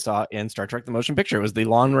actually saw in Star Trek the Motion Picture. It was the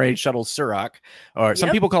Long Range Shuttle Surak, or some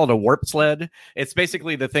people call it a warp sled. It's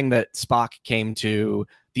basically the thing that Spock came to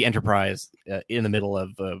the Enterprise in the middle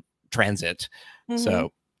of transit. Mm-hmm.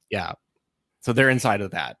 So so they're inside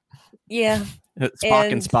of that. Yeah,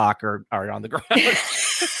 Spock and Spock are on the ground.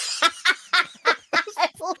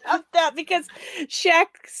 Love that, because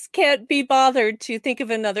Shax can't be bothered to think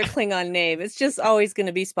of another Klingon name. It's just always going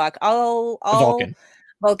to be Spock. All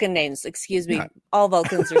Vulcan names, excuse me. Yeah. All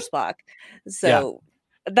Vulcans are Spock. So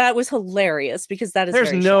that was hilarious, because that is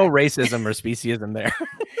there's no racism or speciesism there.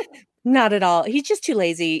 Not at all. He's just too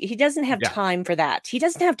lazy. He doesn't have time for that. He's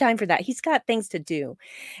got things to do.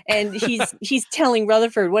 And he's telling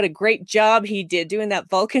Rutherford what a great job he did doing that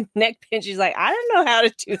Vulcan neck pinch. He's like, I don't know how to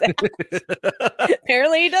do that.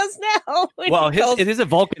 Apparently he does now. Well, it is a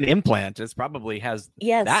Vulcan implant. It probably has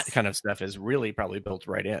that kind of stuff is really probably built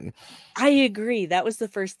right in. I agree. That was the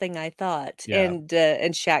first thing I thought. Yeah. And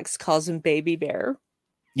Shax calls him Baby Bear.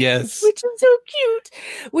 Yes, which is so cute.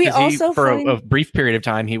 We also for a brief period of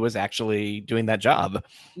time he was actually doing that job.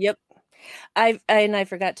 Yep. I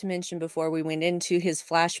forgot to mention before we went into his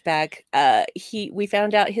flashback, we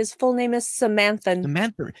found out his full name is Samantha.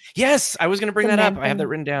 Yes, I was going to bring that up. I have that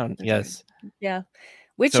written down. Yes. Yeah.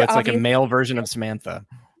 So it's like a male version of Samantha.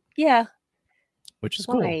 Yeah. Which is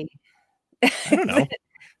why? Cool. I don't know.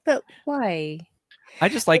 But why? I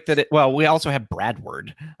just like that. Well, we also have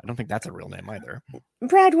Bradward. I don't think that's a real name either.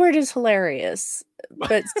 Bradward is hilarious,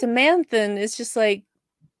 but Samanthan is just like,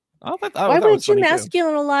 why would you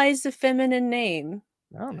masculinize a feminine name?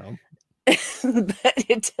 I don't know. But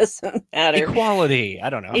it doesn't matter. Equality. I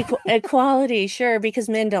don't know. Equality, sure, because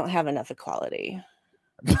men don't have enough equality.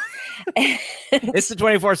 It's the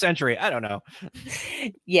 24th century. I don't know.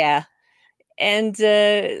 Yeah. And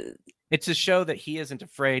it's to show that he isn't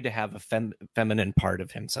afraid to have a feminine part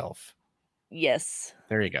of himself. Yes.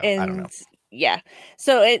 There you go. And, I don't know. Yeah.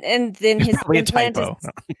 So and then his implant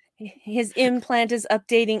his implant is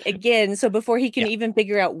updating again. So before he can even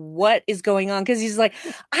figure out what is going on, because he's like,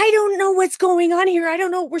 I don't know what's going on here. I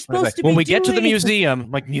don't know what we're supposed to be when we doing. get to the museum,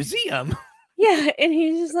 I'm like, museum? Yeah. And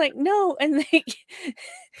he's just like, no. And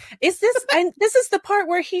this is the part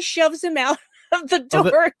where he shoves him out of the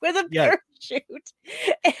door with a parachute.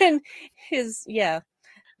 And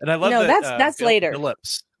and I love that's later.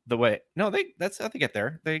 Phillips, the way that's how they get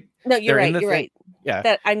there. You're right.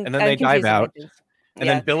 Yeah. And then they dive out. And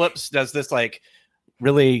then Phillips does this like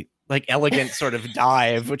really like elegant sort of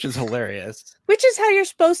dive, which is hilarious. Which is how you're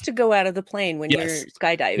supposed to go out of the plane when you're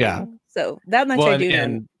skydiving. Yeah. So that much I do know.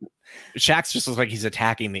 And Shax just looks like he's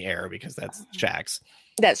attacking the air because that's Shax.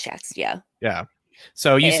 That's Shax, yeah. Yeah.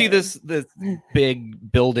 So you see this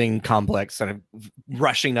big building complex kind of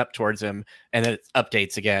rushing up towards him, and then it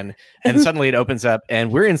updates again, and suddenly it opens up, and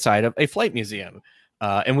we're inside of a flight museum.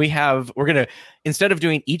 And we're gonna, instead of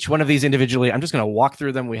doing each one of these individually, I'm just gonna walk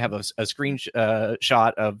through them. We have a screen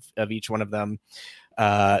shot of each one of them.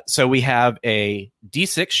 So we have a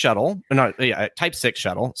D6 shuttle, Type 6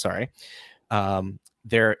 shuttle. Sorry.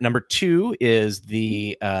 Their number 2 is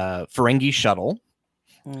the Ferengi shuttle.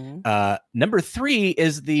 Mm-hmm. Number 3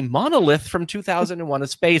 is the Monolith from 2001: A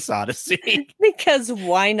Space Odyssey. Because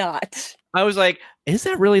why not? I was like, is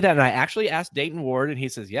that really that? And I actually asked Dayton Ward, and he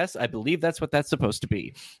says, yes, I believe that's what that's supposed to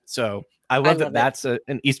be. So I love that that's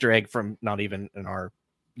an Easter egg from not even in our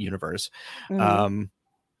universe. Mm-hmm.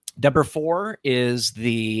 Number 4 is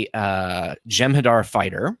the Jem'Hadar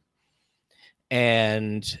fighter.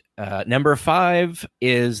 And number 5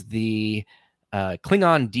 is the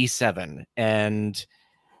Klingon D7. And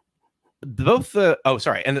both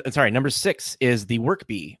number 6 is the Work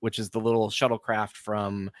Bee, which is the little shuttlecraft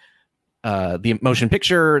from the motion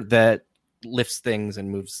picture that lifts things and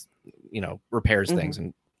moves, repairs things.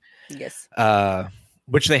 And yes,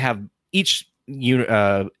 which they have each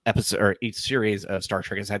episode or each series of Star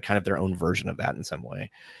Trek has had kind of their own version of that in some way.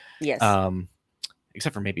 Yes.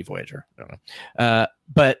 Except for maybe Voyager. I don't know.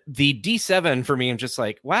 But the D7 for me, I'm just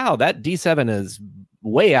like, wow, that D7 is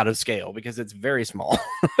way out of scale because it's very small.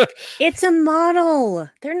 It's a model.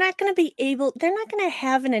 They're not going to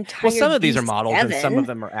have an entire. Well, some of these D7. Are models and some of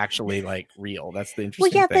them are actually like real. That's the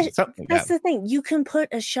interesting thing. That's the thing. You can put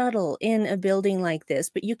a shuttle in a building like this,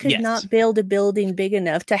 but you could not build a building big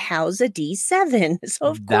enough to house a D7. So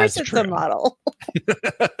of course it's a model.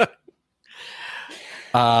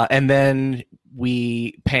 And then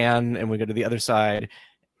we pan and we go to the other side,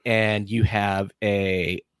 and you have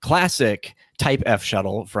a classic Type F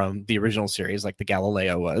shuttle from the original series, like the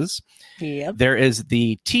Galileo was. Yep. There is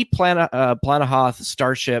the Planahoth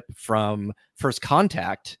starship from First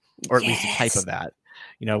Contact, or at least a type of that,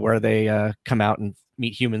 where they come out and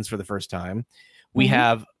meet humans for the first time. We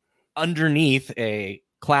have underneath a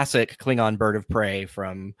classic Klingon bird of prey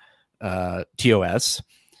from TOS.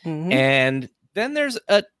 And then there's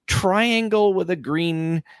a triangle with a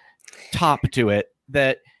green top to it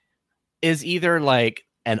that is either like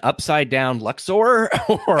an upside down Luxor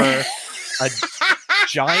or a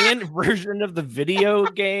giant version of the video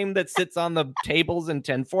game that sits on the tables in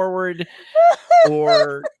 10 forward,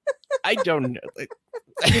 or I don't know.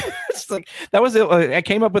 It's like, that was it. I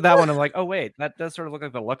came up with that one. I'm like, oh wait, that does sort of look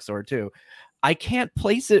like the Luxor too. I can't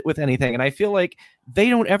place it with anything, and I feel like they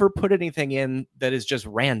don't ever put anything in that is just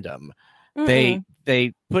random. Mm-hmm.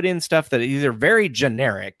 They put in stuff that is either very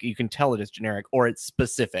generic, you can tell it is generic, or it's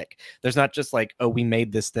specific. There's not just like, oh, we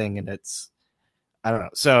made this thing and it's, I don't know.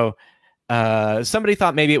 So somebody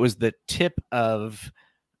thought maybe it was the tip of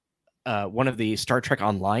one of the Star Trek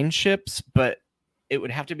Online ships, but it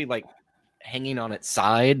would have to be like hanging on its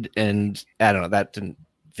side, and I don't know, that didn't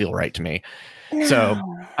feel right to me. No. So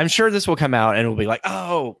I'm sure this will come out and it'll be like,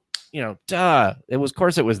 oh, duh, of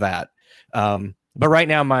course it was that. But right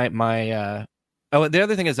now, the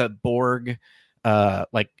other thing is a Borg,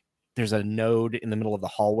 like there's a node in the middle of the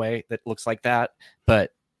hallway that looks like that,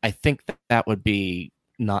 but I think that would be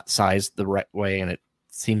not sized the right way, and it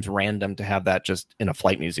seems random to have that just in a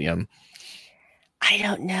flight museum. I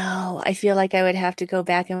don't know. I feel like I would have to go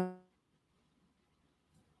back and.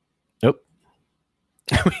 Nope.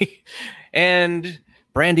 And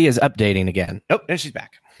Brandy is updating again. Oh, and she's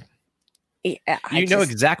back. Yeah, you know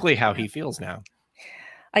exactly how he feels now.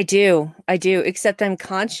 I do, except I'm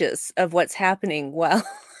conscious of what's happening while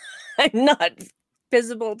I'm not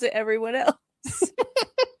visible to everyone else.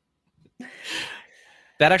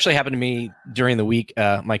 That actually happened to me during the week.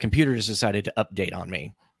 My computer just decided to update on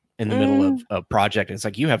me in the middle of a project. And it's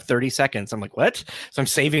like, you have 30 seconds. I'm like, what? So I'm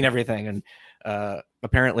saving everything. And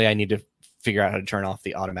apparently I need to figure out how to turn off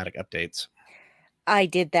the automatic updates. I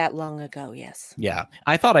did that long ago, yes. Yeah,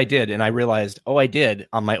 I thought I did. And I realized, I did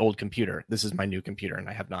on my old computer. This is my new computer and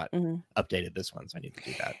I have not updated this one. So I need to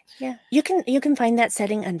do that. Yeah, you can find that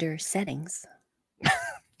setting under settings.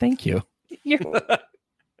 Thank you. You're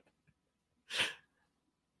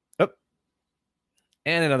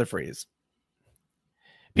And another freeze.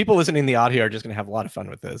 People listening to the audio are just going to have a lot of fun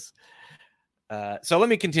with this. So let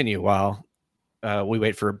me continue while we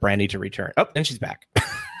wait for Brandy to return. Oh, and she's back.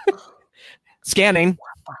 Scanning.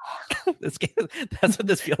 That's what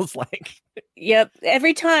this feels like. Yep.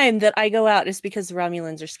 Every time that I go out, it's because the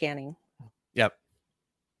Romulans are scanning. Yep.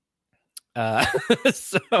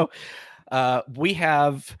 So we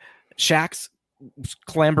have Shax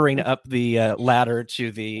clambering up the ladder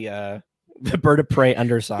to the bird of prey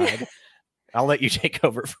underside. I'll let you take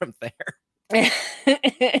over from there.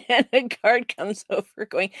 And a guard comes over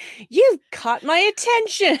going, "You've caught my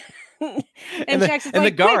attention." and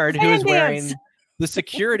the guard, who is wearing the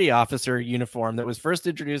security officer uniform that was first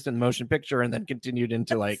introduced in the motion picture and then continued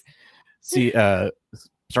into Star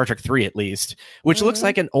Trek 3 at least, which looks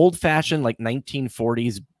like an old-fashioned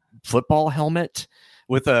 1940s football helmet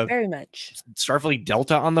with a very much Starfleet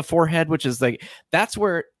Delta on the forehead, which is that's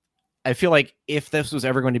where I feel like if this was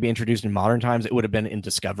ever going to be introduced in modern times, it would have been in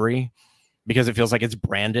Discovery, because it feels like it's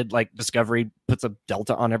branded like Discovery puts a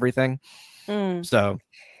Delta on everything. So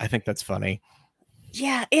I think that's funny.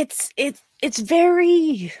 Yeah, it's a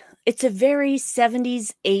very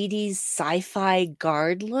 70s, 80s sci-fi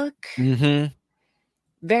guard look. Mm-hmm.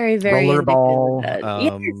 Very, very rollerball.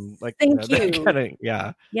 Yes, thank you.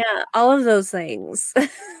 Yeah, all of those things.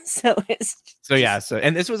 So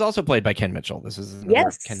and this was also played by Ken Mitchell. This is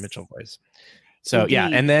another Ken Mitchell voice. So indeed. Yeah,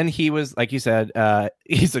 and then he was, like you said,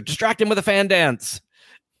 he's like, distract him with a fan dance.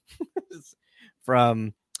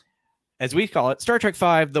 From, as we call it, Star Trek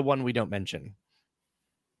V, the one we don't mention.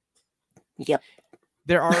 Yep.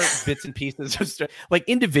 There are bits and pieces of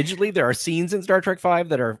individually, there are scenes in Star Trek V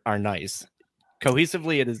that are nice.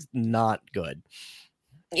 Cohesively, it is not good.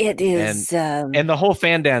 It is, and the whole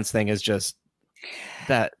fan dance thing is just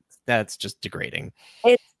that's just degrading.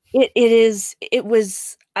 It is. It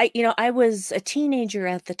was. I was a teenager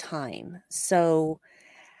at the time, so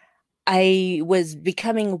I was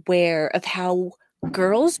becoming aware of how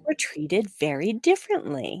girls were treated very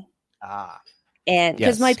differently. And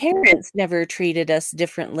because my parents never treated us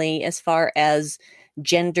differently as far as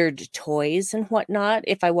gendered toys and whatnot.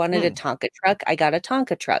 If I wanted a Tonka truck, I got a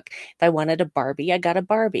Tonka truck. If I wanted a Barbie, I got a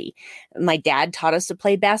Barbie. My dad taught us to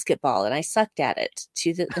play basketball, and I sucked at it.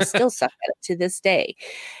 I still suck at it to this day.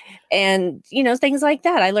 And things like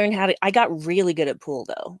that. I learned I got really good at pool,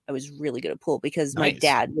 though. I was really good at pool because my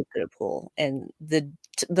dad was good at pool, and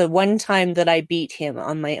the one time that I beat him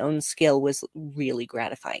on my own skill was really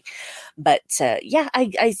gratifying. But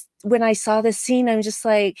I when I saw this scene, I'm just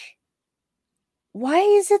like, why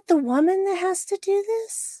is it the woman that has to do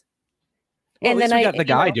this? Well, and then I got the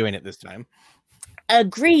guy doing it this time.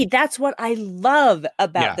 Agreed. That's what I love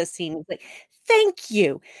about the scene. It's like, thank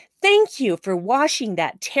you for washing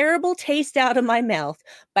that terrible taste out of my mouth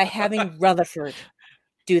by having Rutherford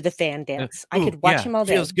do the fan dance. I could watch him all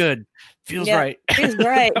day. Feels good. Feels right. Feels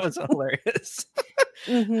right. That was hilarious.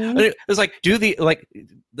 It was like,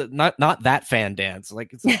 not that fan dance.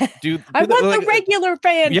 Like, I want the regular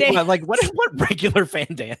fan dance. Yeah, like what regular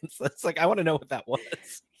fan dance? That's like, I want to know what that was.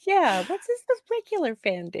 Yeah, what's this regular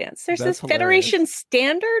fan dance? There's this hilarious. Federation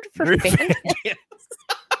standard for fan dance.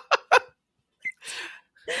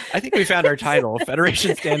 I think we found our title,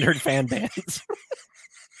 Federation Standard Fan Dance.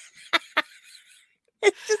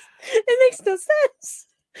 It makes no sense.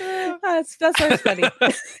 That's funny.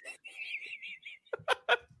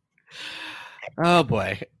 Oh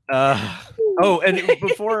boy. And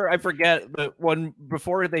before I forget,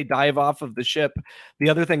 before they dive off of the ship, the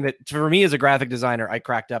other thing that for me as a graphic designer I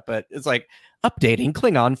cracked up at is like updating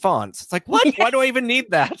Klingon fonts. It's like, what? Yes. Why do I even need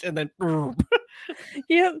that? And then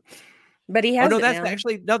yep. But he has.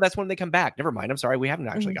 That's when they come back. Never mind. I'm sorry, we haven't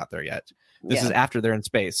actually got there yet. This is after they're in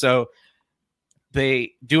space. So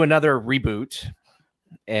they do another reboot,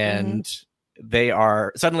 and they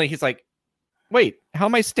are suddenly. He's like, "Wait, how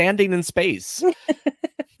am I standing in space?"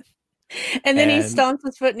 And then he stomps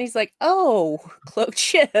his foot and he's like, "Oh, cloaked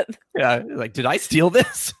ship." Yeah, like, did I steal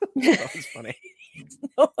this? That was funny.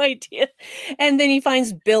 No idea. And then he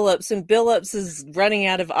finds Billups, and Billups is running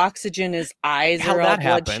out of oxygen. His eyes are all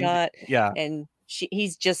bloodshot. Yeah. And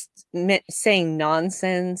he's just saying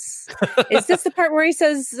nonsense. Is this the part where he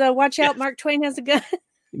says, "Watch out, Mark Twain has a gun"?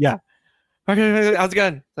 Yeah. Okay, how's the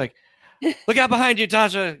gun? Like, look out behind you,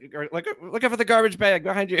 Tasha. Or look out for the garbage bag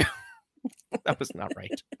behind you. That was not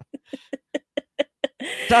right.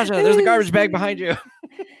 Tasha, there's a garbage bag behind you.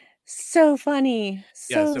 So funny.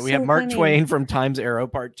 So we have Mark Twain from Time's Arrow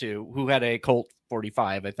Part 2, who had a Colt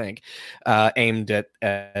 45, I think, aimed at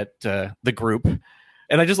the group.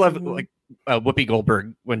 And I just love like Whoopi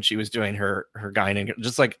Goldberg when she was doing her guy,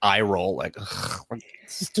 just like eye roll, like,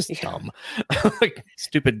 this is just dumb. Like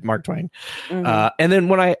stupid Mark Twain. And then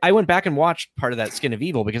when I went back and watched part of that Skin of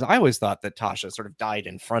Evil, because I always thought that Tasha sort of died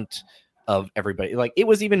in front of everybody. Like, it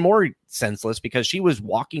was even more senseless because she was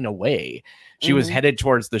walking away. She was headed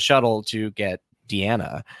towards the shuttle to get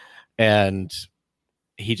Deanna, and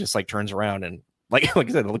he just like turns around and like I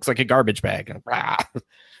said, it looks like a garbage bag, and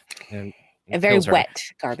a very wet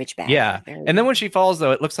garbage bag. Yeah. And then when she falls,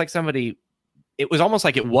 though, it looks like it was almost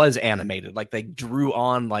like it was animated, like they drew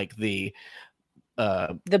on like the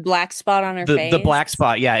black spot on her face. The black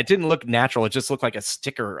spot. Yeah, it didn't look natural. It just looked like a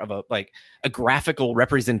sticker of a graphical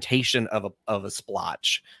representation of a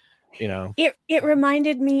splotch. You know, it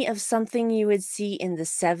reminded me of something you would see in the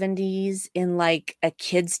 70s in like a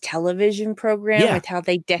kids television program with how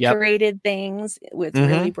they decorated things with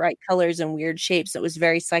really bright colors and weird shapes. It was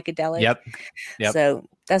very psychedelic. Yep. So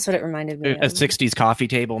that's what it reminded me of. A 60s coffee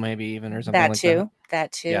table, maybe even, or something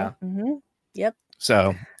That too. Yeah. Yep.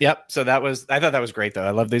 So, I thought that was great though.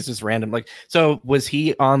 I love these just random, like, so was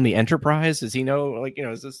he on the Enterprise? Does he know, like, you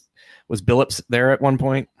know, was Billups there at one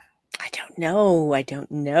point? I don't know.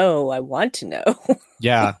 I want to know.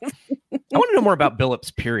 Yeah. I want to know more about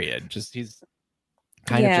Billups, period. Just, he's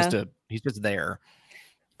kind of he's just there.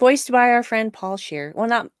 Voiced by our friend Paul Scheer.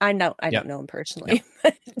 Well, I don't know him personally,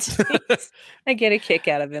 but I get a kick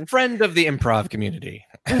out of him. Friend of the improv community.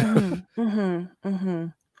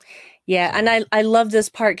 Yeah, and I love this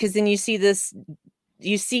part because then you see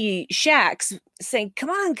Shax saying, come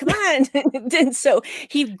on. And so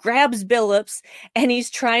he grabs Billups and he's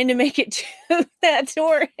trying to make it to that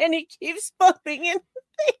door and he keeps bumping into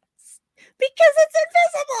things because it's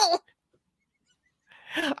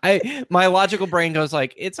invisible. My logical brain goes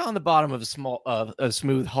like, it's on the bottom of a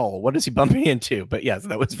smooth hull. What is he bumping into? But yes,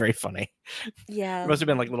 that was very funny. Yeah. It must have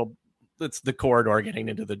been like it's the corridor getting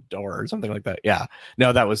into the door or something like that. Yeah.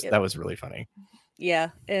 No, that was really funny. Yeah,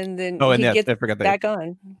 and then he gets I forgot that. Back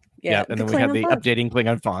on. Yeah, and then we had the updating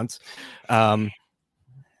Klingon fonts.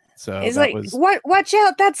 So it's like, watch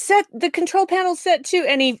out, that's set, the control panel set too,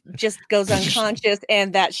 and he just goes unconscious,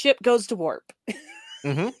 and that ship goes to warp.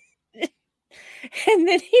 And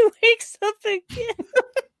then he wakes up again.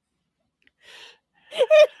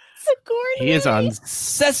 It's a Gorn He is on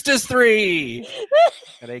Cestus 3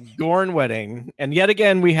 at a Gorn wedding, and yet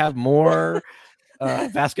again we have more.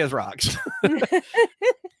 Vasquez rocks.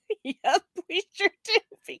 Yep, we sure do,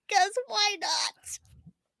 because why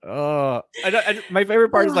not? My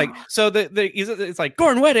favorite part is like, so it's like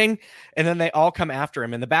Gorn wedding, and then they all come after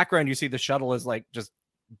him. In the background, you see the shuttle is like just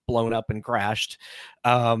blown up and crashed.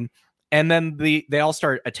 And then they all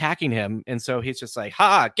start attacking him, and so he's just like,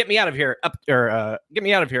 "Ha! Get me out of here!" Get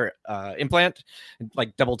me out of here! Implant, and,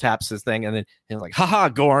 like, double taps his thing, and then he's like, "Ha ha,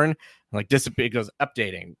 Gorn!" And, like, disappear. Goes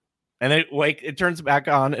updating. And then it turns back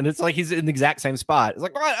on, and it's like he's in the exact same spot. It's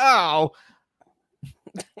like, what? Oh,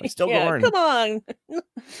 I'm still Gorn. Come on.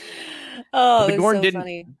 Oh, the Gorn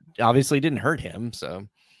funny. Obviously didn't hurt him. So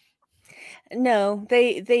no,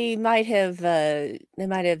 they might have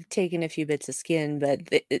taken a few bits of skin, but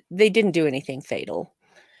they didn't do anything fatal.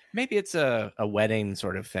 Maybe it's a wedding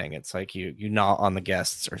sort of thing. It's like you gnaw on the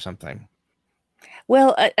guests or something.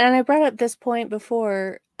 Well, and I brought up this point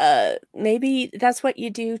before. Maybe that's what you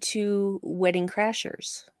do to wedding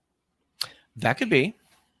crashers. That could be.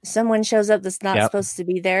 Someone shows up that's not supposed to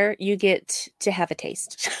be there. You get to have a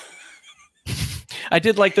taste. I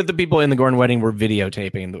did like that the people in the Gorn wedding were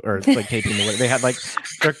videotaping or like taping the wedding. They had like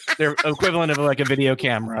their equivalent of like a video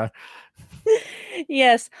camera.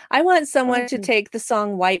 Yes, I want someone to take the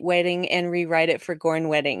song "White Wedding" and rewrite it for Gorn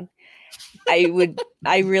wedding. I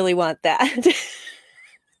really want that.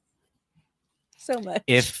 So much.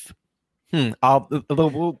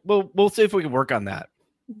 We'll see if we can work on that.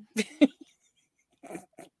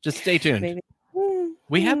 Just stay tuned. Maybe.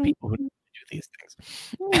 We have people who do these things.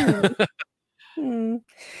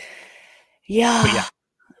 Yeah.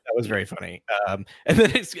 That was very funny. And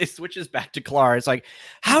then it switches back to Clara. It's like,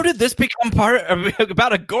 how did this become part of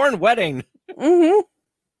about a Gorn wedding? Mm-hmm.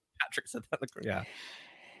 Patrick said that. Yeah.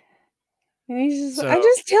 And he's just, I'm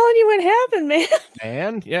just telling you what happened, man.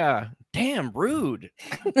 Man, yeah. Damn, rude.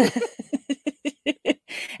 And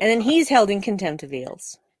then he's held in contempt of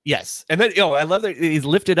eels. Yes. And then, I love that he's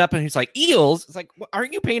lifted up and he's like, eels? It's like,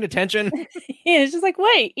 aren't you paying attention? Yeah, it's just like,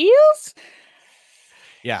 wait, eels?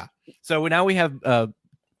 Yeah. So now we have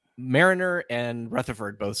Mariner and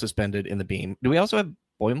Rutherford both suspended in the beam. Do we also have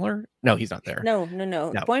Boimler? No, he's not there. No.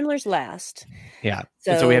 Boimler's last. Yeah.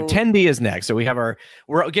 So we have Tendi is next. So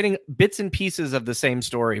we're getting bits and pieces of the same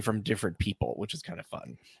story from different people, which is kind of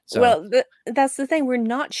fun. So, well, that's the thing. We're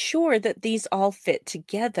not sure that these all fit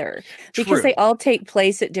together because they all take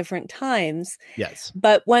place at different times. Yes.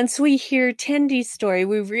 But once we hear Tendi's story,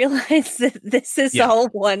 we realize that this is all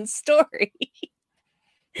one story.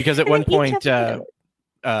 Because at one point,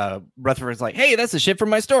 Rutherford's like, hey, that's the ship from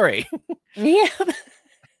my story. Yeah.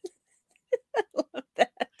 I love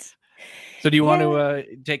that. So do you want to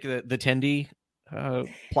take the Tendi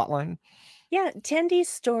plot line? Yeah, Tendi's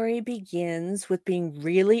story begins with being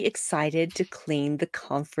really excited to clean the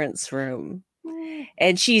conference room.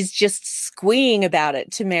 And she's just squeeing about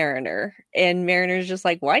it to Mariner. And Mariner's just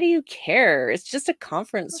like, why do you care? It's just a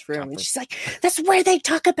conference room. And she's like, that's where they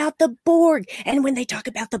talk about the Borg. And when they talk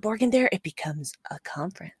about the Borg in there, it becomes a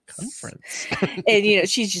conference. And,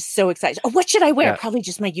 she's just so excited. Oh, what should I wear? Yeah. Probably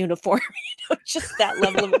just my uniform. Just that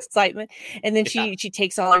level of excitement. And then she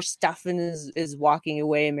takes all her stuff and is walking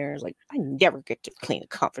away. And Mariner's like, I never get to clean a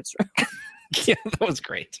conference room. Yeah, that was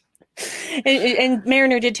great. And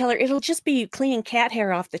Mariner did tell her it'll just be cleaning cat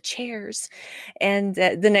hair off the chairs. And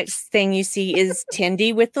the next thing you see is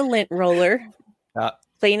Tendi with the lint roller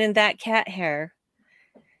cleaning that cat hair.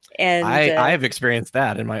 And I have experienced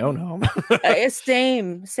that in my own home.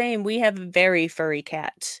 Same. We have a very furry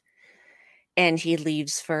cat. And he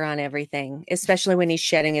leaves fur on everything, especially when he's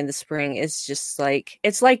shedding in the spring. It's just like,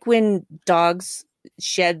 it's like when dogs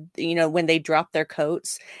shed, when they drop their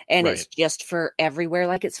coats and it's just fur everywhere,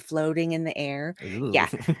 like it's floating in the air. Ooh. Yeah,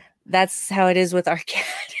 that's how it is with our cat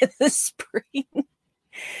in the spring.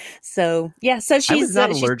 So I was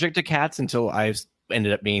not allergic to cats until I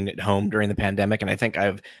ended up being at home during the pandemic, and I think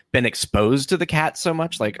I've been exposed to the cat so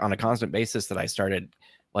much, like on a constant basis, that I started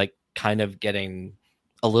like kind of getting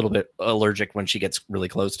a little bit allergic when she gets really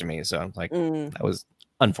close to me. So like that was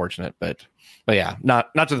unfortunate, but yeah,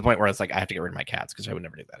 not to the point where it's like I have to get rid of my cats, because I would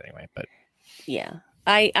never do that anyway. But yeah,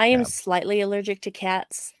 I am slightly allergic to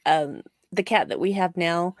cats. The cat that we have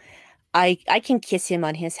now, I can kiss him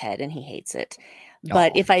on his head and he hates it.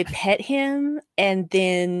 But if I pet him and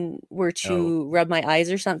then were to rub my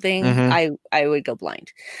eyes or something, I would go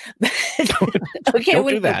blind. Okay, I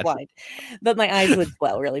wouldn't go blind, but my eyes would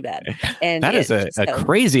swell really bad. And that is a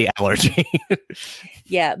crazy allergy.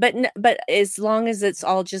 Yeah, but as long as it's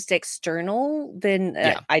all just external, then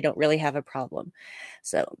I don't really have a problem.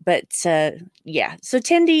 So, so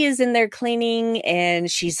Tendi is in there cleaning, and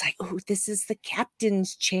she's like, "Oh, this is the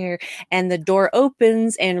captain's chair." And the door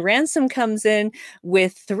opens, and Ransom comes in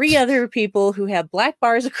with 3 other people who have black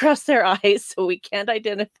bars across their eyes, so we can't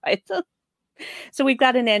identify them. So we've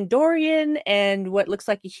got an Andorian and what looks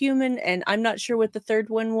like a human, and I'm not sure what the third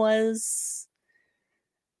one was.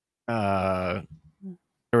 There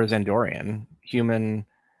was Andorian, human,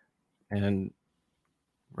 and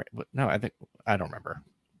no, I don't remember.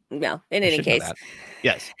 No, in any case.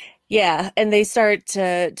 Yes. Yeah, and they start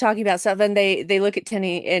talking about stuff, and they look at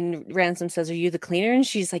Tendi, and Ransom says, "Are you the cleaner?" And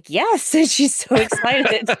she's like, "Yes," and she's so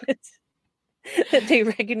excited that they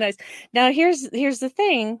recognize. Now, here's the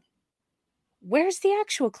thing. Where's the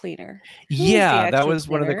actual cleaner? That was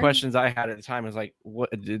one of the questions I had at the time. Was like, what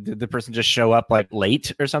did the person just show up like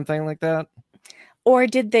late or something like that? Or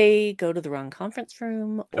did they go to the wrong conference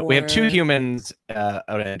room? We have 2 humans,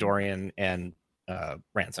 Andorian and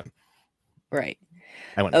Ransom. Right.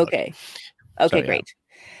 I went. Okay. Okay, great.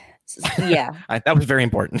 Yeah. That was very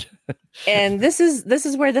important. And this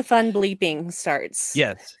is where the fun bleeping starts.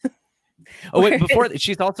 Yes. Oh, wait, before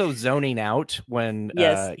she's also zoning out when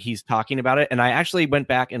he's talking about it. And I actually went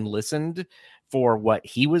back and listened for what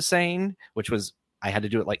he was saying, which was, I had to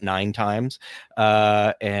do it like 9 times.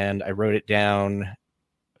 And I wrote it down.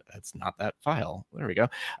 That's not that file. There we go.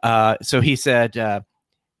 So he said,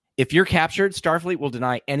 if you're captured, Starfleet will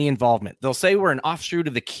deny any involvement. They'll say we're an offshoot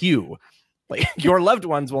of the Q. Like, your loved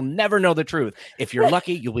ones will never know the truth. If you're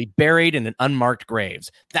lucky, you'll be buried in an unmarked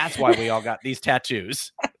graves. That's why we all got these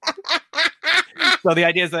tattoos. So the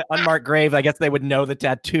idea is that unmarked grave, I guess they would know the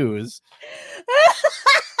tattoos.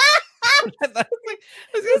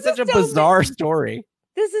 It's such a bizarre story.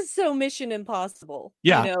 This is so Mission Impossible.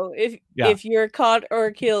 Yeah. You know, if you're caught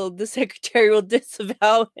or killed, the secretary will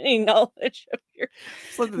disavow any knowledge of your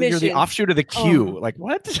mission. You're the offshoot of the Q. Like,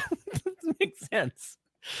 what? Doesn't make sense.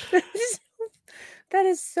 That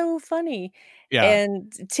is so funny. Yeah.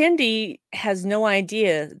 And Tindy has no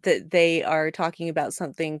idea that they are talking about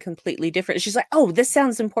something completely different. She's like, oh, this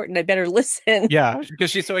sounds important. I better listen. Yeah,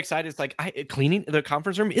 because she's so excited. It's like, cleaning the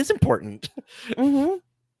conference room is important. Mm-hmm.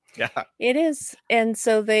 Yeah, it is. And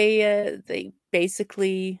so they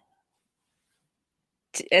basically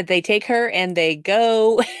they take her and they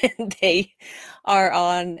go and they are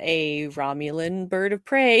on a Romulan bird of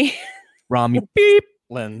prey. Beep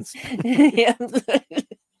lens. Yeah.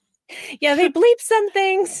 Yeah, they bleep some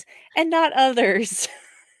things and not others.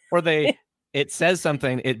 Or it says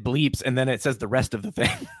something, it bleeps, and then it says the rest of the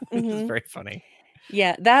thing. It's very funny.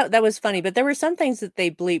 Yeah, that was funny, but there were some things that they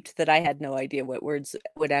bleeped that I had no idea what words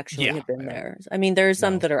would actually have been there. I mean, there are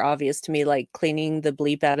some that are obvious to me, like cleaning the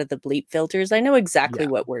bleep out of the bleep filters. I know exactly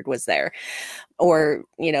what word was there. Or,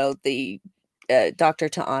 you know, the Dr.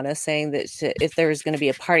 Ta'ana saying that if there was going to be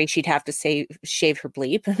a party, she'd have to shave her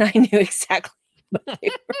bleep, and I knew exactly what they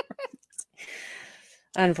were.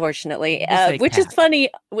 Unfortunately, which is funny.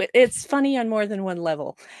 It's funny on more than one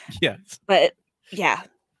level. Yes. But yeah.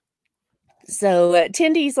 So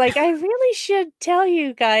Tindy's like, I really should tell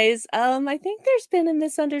you guys. I think there's been a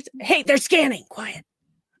misunderstanding. Hey, they're scanning. Quiet.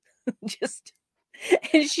 Just.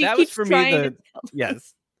 And she that keeps was for trying me.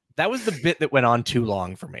 Yes, that was the bit that went on too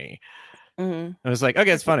long for me. I was like, okay,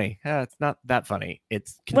 it's funny. It's not that funny.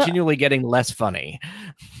 It's continually getting less funny.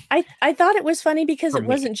 I thought it was funny because it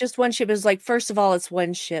wasn't just one ship. It was like, first of all, it's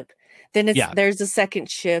one ship. Then there's a second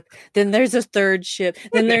ship. Then there's a third ship.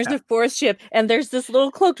 Then there's a fourth ship. And there's this little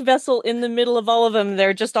cloaked vessel in the middle of all of them.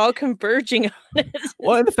 They're just all converging on it.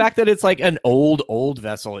 Well, and the fact that it's like an old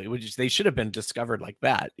vessel, they should have been discovered like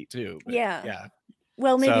that too. But, yeah.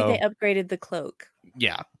 Well, maybe they upgraded the cloak.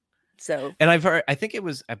 Yeah. So, and I've heard, I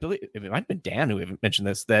believe it might have been Dan who mentioned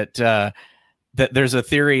this, that there's a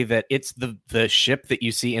theory that it's the ship that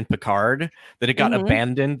you see in Picard, that it got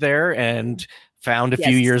abandoned there and found a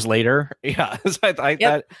few years later. Yeah. So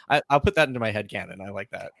I'll put that into my headcanon. I like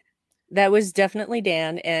that. That was definitely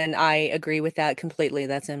Dan, and I agree with that completely.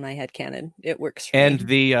 That's in my headcanon. It works for me.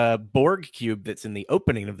 The Borg cube that's in the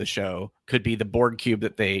opening of the show could be the Borg cube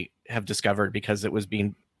that they have discovered because it was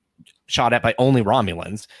being shot at by only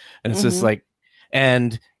Romulans. And it's just like,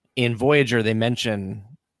 and in Voyager, they mention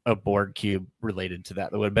a Borg cube related to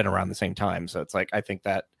that would have been around the same time. So it's like, I think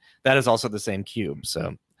that is also the same cube.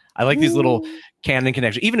 So I like these little canon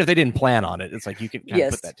connections, even if they didn't plan on it. It's like you can kind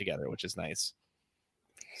of put that together, which is nice.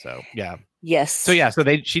 So yeah. Yes. So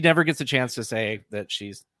she never gets a chance to say that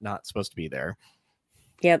she's not supposed to be there.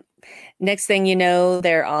 Yep. Next thing you know,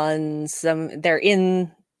 they're on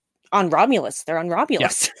Romulus. They're on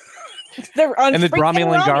Romulus. Yeah. They're on, and the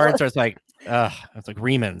Romulan guards are like, it's like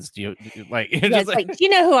Remans. Do you like? It's like, do you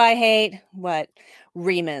know who I hate? What?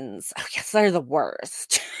 Remans. Oh yes, they're the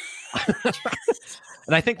worst.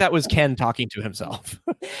 And I think that was Ken talking to himself.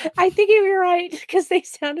 I think you're right, because they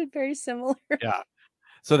sounded very similar. Yeah.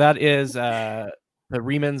 So that is the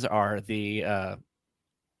Remans are the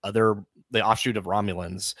offshoot of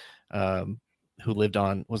Romulans. Who lived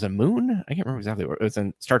on, was a moon? I can't remember exactly where it was,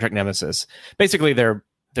 in Star Trek Nemesis. Basically, they're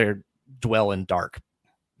dwell in dark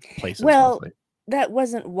places. Well, mostly. That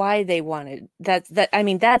wasn't why they wanted that. I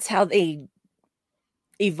mean, that's how they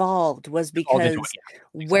evolved, was because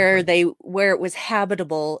where it was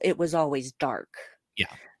habitable, it was always dark. Yeah.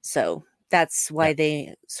 So that's why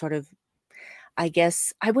they sort of, I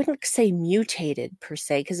guess, I wouldn't say mutated per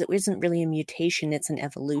se, because it isn't really a mutation; it's an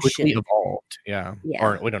evolution. Quickly evolved, yeah.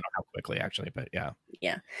 Or we don't know how quickly, actually, but yeah.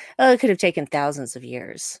 Yeah. It could have taken thousands of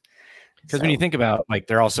years. Because when you think about, like,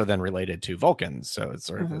 they're also then related to Vulcans, so it's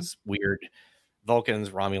sort of this weird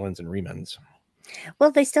Vulcans, Romulans, and Remans.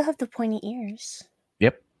 Well, they still have the pointy ears.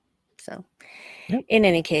 Yep. So, in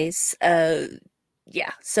any case,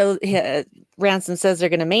 So Ransom says they're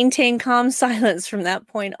going to maintain calm silence from that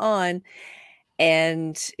point on.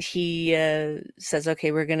 And he says,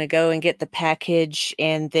 okay, we're going to go and get the package.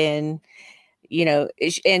 And then,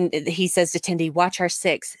 and he says to Tindy, watch our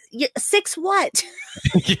 6. 6 what?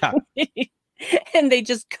 Yeah. And they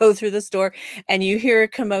just go through the store and you hear a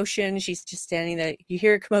commotion. She's just standing there. You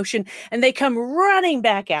hear a commotion and they come running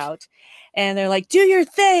back out and they're like, do your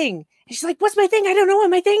thing. And she's like, what's my thing? I don't know what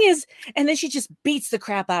my thing is. And then she just beats the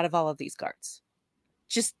crap out of all of these guards.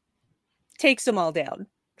 Just takes them all down.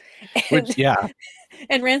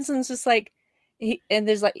 And Ransom's just like, and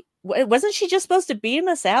there's like, wasn't she just supposed to beam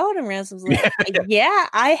us out? And Ransom's like, yeah,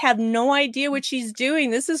 I have no idea what she's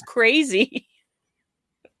doing. This is crazy.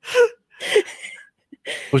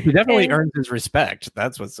 Well, she definitely earns his respect.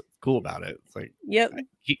 That's what's cool about it. It's like, yep,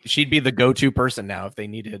 she'd be the go-to person now if they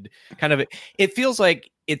needed kind of. It feels like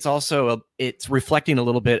it's also it's reflecting a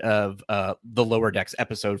little bit of the Lower Decks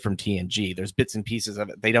episode from TNG. There's bits and pieces of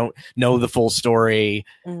it. They don't know the full story.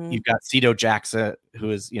 Mm-hmm. You've got Cito Jaxa, who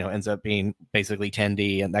is ends up being basically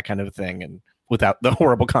Tendi and that kind of thing, and without the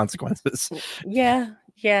horrible consequences. Yeah.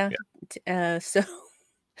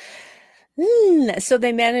 So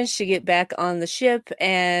they manage to get back on the ship,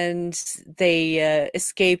 and they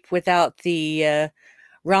escape without the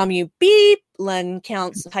Romu beep Lund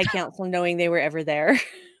High Council knowing they were ever there.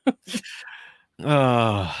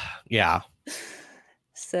 Yeah.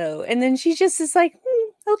 So, and then she just is like,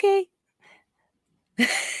 okay.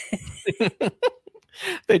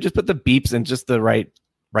 They just put the beeps in just the right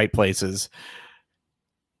places.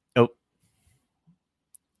 Oh.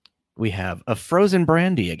 We have a frozen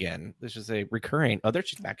brandy again. This is a recurring. Oh, there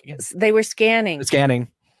she's back again. They were scanning. Scanning.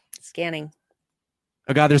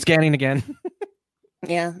 Oh God, they're scanning again.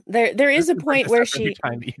 Yeah, there is a point where she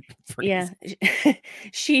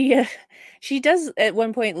she does at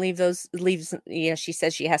one point leaves. She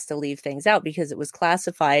says she has to leave things out because it was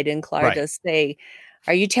classified, and Clara does say,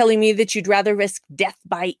 "Are you telling me that you'd rather risk death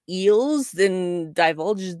by eels than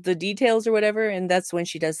divulge the details or whatever?" And that's when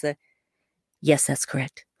she does the, "Yes, that's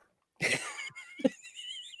correct."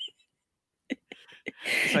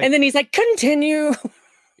 Like, and then he's like, "Continue."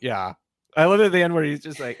 Yeah, I love it at the end where he's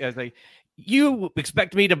just like, "It's like, you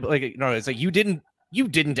expect me to it's like you didn't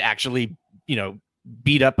actually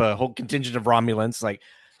beat up a whole contingent of Romulans." Like,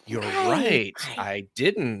 you're right. I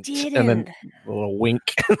didn't. And then a little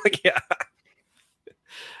wink. Like, yeah. I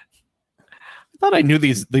thought I knew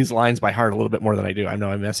these lines by heart a little bit more than I do. I know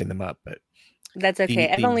I'm messing them up, but that's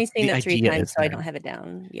okay. I've only seen it 3 times, so I don't have it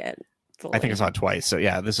down yet. Fully. I think I saw it twice. So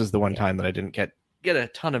yeah, this is the one time that I didn't get a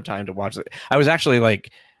ton of time to watch it. I was actually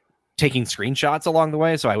like taking screenshots along the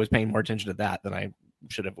way, so I was paying more attention to that than I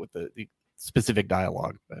should have with the specific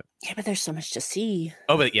dialogue. But yeah, but there's so much to see.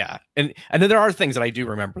 Oh, but yeah, and then there are things that I do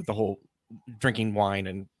remember: the whole drinking wine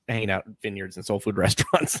and hanging out in vineyards and soul food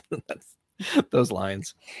restaurants. That's those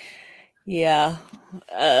lines. Yeah.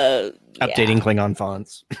 Updating Klingon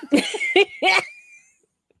fonts.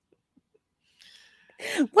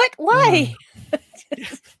 What? Why?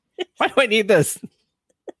 Why do I need this?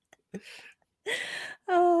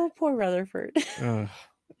 Oh, poor Rutherford.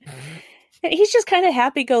 He's just kind of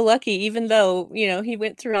happy-go-lucky, even though, he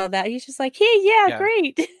went through all that. He's just like, hey, yeah.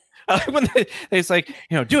 Great. When it's like,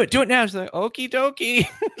 do it now. She's like, okie dokie.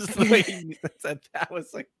 That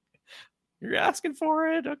was like, you're asking for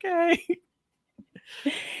it. Okay.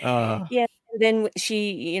 Yeah. Then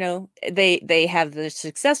she, they have the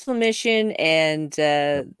successful mission, and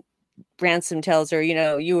Ransom tells her,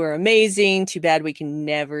 you were amazing. Too bad we can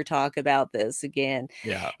never talk about this again.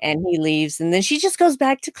 Yeah. And he leaves, and then she just goes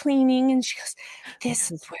back to cleaning, and she goes,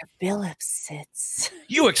 "This is where Billups sits."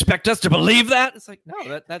 You expect us to believe that? It's like,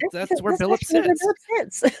 no, that's where Billups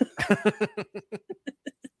sits.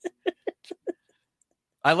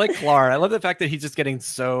 I like Clara. I love the fact that he's just getting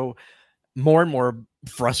so more and more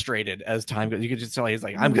frustrated as time goes. You could just tell he's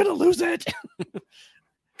like, I'm gonna lose it.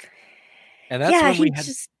 And that's when we had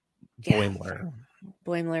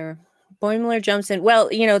Boimler jumps in. Well,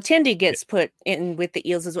 Tendi gets put in with the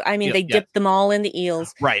eels as well. I mean, they dip them all in the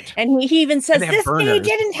eels. Right. And he even says, this day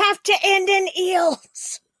didn't have to end in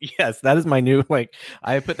eels. Yes, that is my new,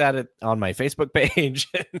 I put that on my Facebook page.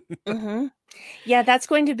 Mm-hmm. Yeah, that's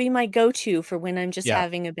going to be my go-to for when I'm just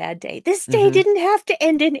having a bad day. This day didn't have to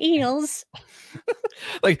end in eels.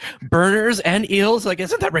 Like burners and eels. Like,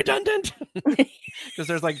 isn't that redundant? Because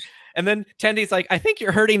there's and then Tendi's like, I think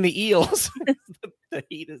you're hurting the eels. The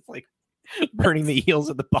heat is burning the eels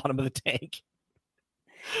at the bottom of the tank.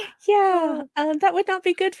 Yeah, that would not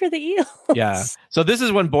be good for the eels. Yeah. So this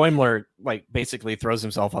is when Boimler basically throws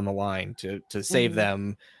himself on the line to save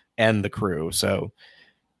them and the crew. So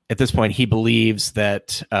at this point, he believes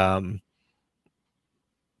that that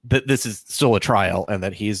this is still a trial, and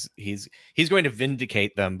that he's going to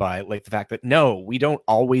vindicate them by the fact that no, we don't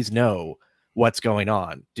always know what's going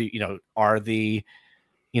on. Our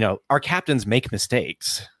captains make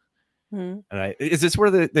mistakes. And is this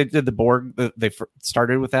where they did the Borg? They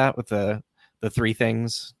started with that, with the 3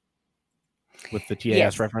 things with the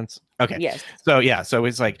TAS reference. Okay. Yes. So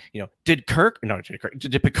it's like, did Picard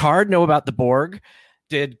know about the Borg?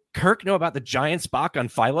 Did Kirk know about the giant Spock on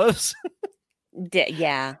Phylos?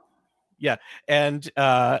 Yeah. Yeah. And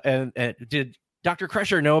did Dr.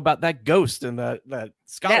 Crusher know about that ghost and that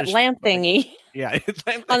Scottish that lamp thingy? Yeah.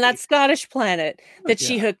 On that Scottish planet that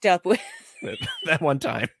she hooked up with. That one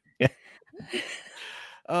time. Yeah.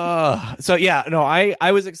 So yeah, no,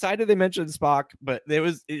 I was excited they mentioned Spock, but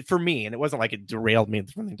for me, and it wasn't like it derailed me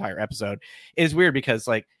from the entire episode. It's weird because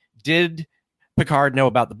like, did Picard know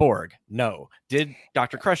about the Borg? No. Did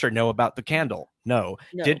Dr. Crusher know about the candle? No.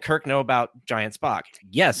 Did Kirk know about Giant Spock?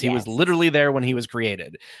 Yes, he was literally there when he was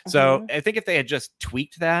created. So I think if they had just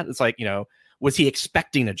tweaked that, it's like, was he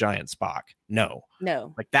expecting a giant Spock? No.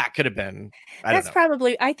 Like that could have been. I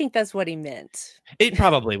think that's what he meant. It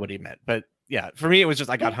probably what he meant, but yeah, for me it was just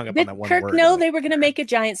I got hung up on that one Kirk word. No, they were going to make a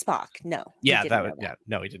giant Spock. No. Yeah,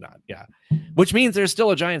 no, he did not. Yeah, which means there's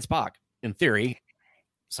still a giant Spock in theory.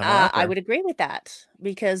 I would agree with that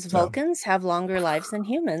because Vulcans have longer lives than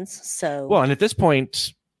humans. So well, and at this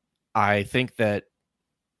point, I think that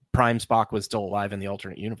Prime Spock was still alive in the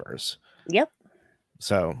alternate universe. Yep.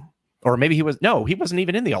 So, or maybe he wasn't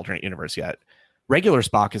even in the alternate universe yet. Regular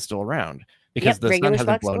Spock is still around because the sun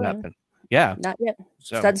hasn't blown up. Yeah, not yet.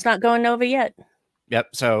 Sun's not going over yet.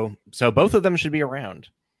 Yep. So both of them should be around.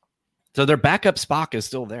 So their backup Spock is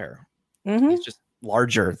still there. Mm-hmm. He's just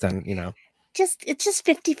larger than it's just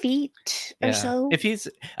 50 feet or so. If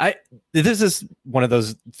this is one of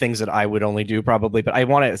those things that I would only do probably, but I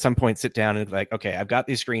want to at some point sit down and be like, okay, I've got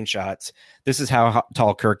these screenshots. This is how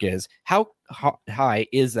tall Kirk is. How high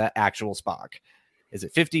is that actual Spock? Is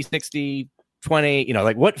it 50, 60, 20?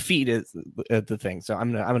 Like what feet is the thing? So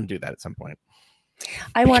I'm gonna do that at some point.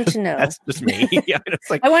 I want to know. That's just me. Yeah, it's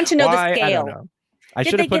like I want to know why? the scale. I don't know. I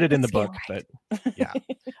should have put it in the book, right? But yeah,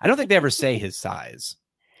 I don't think they ever say his size.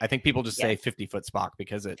 I think people just say 50-foot Spock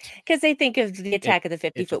because they think of the Attack of the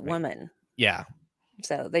 50-Foot Woman. Yeah.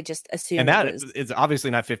 So they just assume. And that is obviously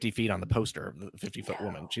not 50 feet on the poster of the 50-foot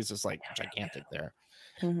woman. She's just like gigantic there.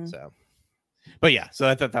 Mm-hmm. So, but yeah, so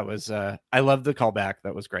I thought that was, I love the callback.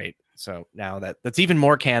 That was great. So now that's even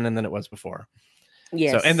more canon than it was before.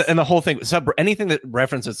 Yes. So, and the whole thing, anything that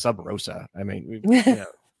references Sub Rosa. I mean,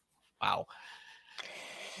 wow.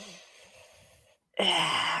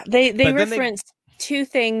 They referenced two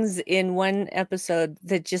things in one episode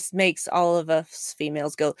that just makes all of us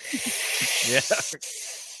females go, yeah.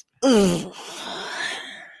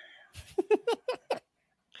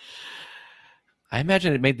 I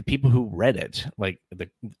imagine it made the people who read it,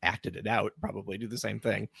 acted it out, probably do the same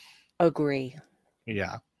thing. Agree.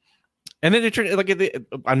 Yeah. And then it turned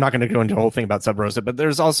I'm not going to go into the whole thing about Sub Rosa, but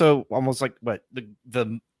there's also almost like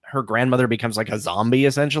her grandmother becomes like a zombie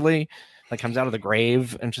essentially, comes out of the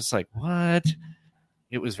grave and just like, what?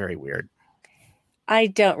 It was very weird. I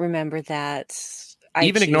don't remember that.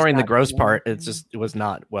 Even ignoring the gross part, it was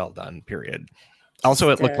not well done, period. Also,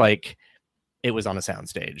 it looked like it was on a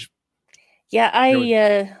soundstage. Yeah, I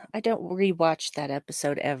don't rewatch that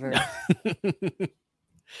episode ever.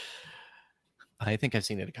 I think I've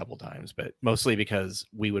seen it a couple times, but mostly because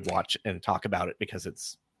we would watch and talk about it because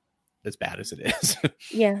it's as bad as it is.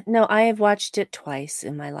 Yeah, no, I have watched it twice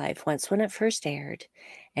in my life. Once when it first aired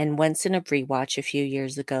and once in a rewatch a few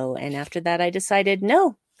years ago. And after that, I decided,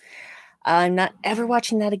 no, I'm not ever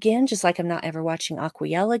watching that again. Just like I'm not ever watching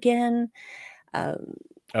Aquiel again.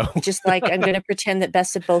 Just like I'm going to pretend that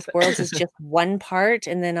Best of Both Worlds is just one part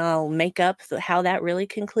and then I'll make up how that really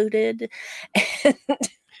concluded.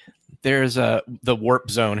 There's the Warp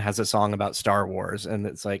Zone has a song about Star Wars, and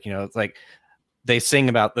it's like, it's like they sing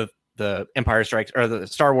about the Empire Strikes, or the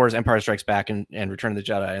Star Wars Empire Strikes Back and Return of the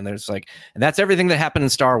Jedi, and there's and that's everything that happened in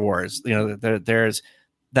Star Wars.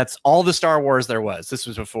 That's all the Star Wars there was. This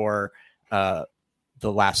was before the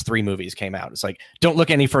last 3 movies came out. It's like, don't look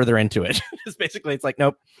any further into it. It's like,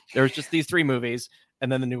 nope, there's just these 3 movies,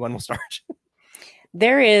 and then the new one will start.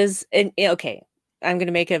 There is okay, I'm going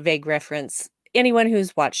to make a vague reference. Anyone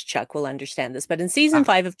who's watched Chuck will understand this, but in season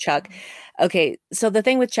 5 of Chuck, okay, so the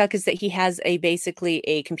thing with Chuck is that he has basically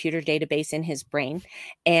a computer database in his brain,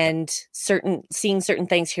 and seeing certain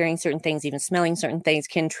things, hearing certain things, even smelling certain things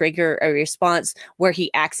can trigger a response where he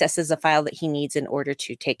accesses a file that he needs in order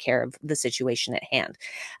to take care of the situation at hand.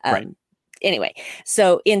 Right. Anyway,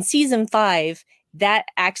 so in season 5, that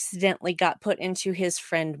accidentally got put into his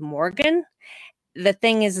friend Morgan. The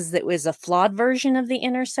thing is that it was a flawed version of the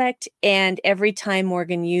Intersect, and every time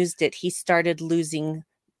Morgan used it, he started losing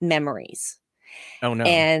memories. Oh, no.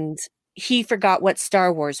 And he forgot what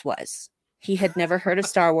Star Wars was. He had never heard of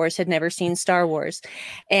Star Wars, had never seen Star Wars.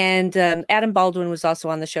 And Adam Baldwin was also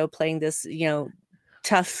on the show playing this,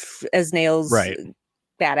 tough as nails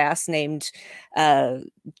badass named, I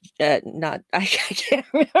can't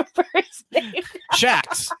remember his name.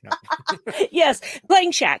 Shax. Yes,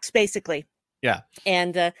 playing Shax, basically. Yeah.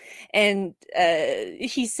 And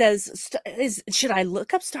he says, should I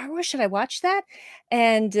look up Star Wars? Should I watch that?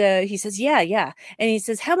 And he says, yeah. And he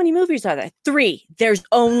says, how many movies are there? 3. There's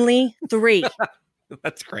only 3.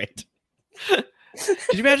 That's great. Could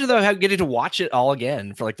you imagine though how getting to watch it all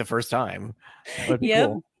again for like the first time? That would be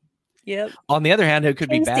cool. Yep. On the other hand, it could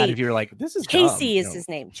be bad Casey. if you're like, this is Casey dumb. is his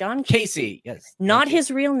name. John Casey. Yes. Not his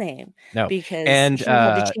real name. No. Because and he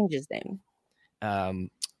had to change his name.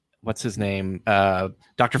 What's his name?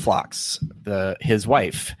 Dr. Phlox, his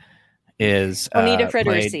wife is Bonita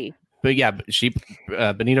Frederici. But yeah,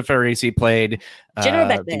 Bonita Frederici played General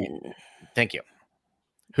Beckman. Thank you.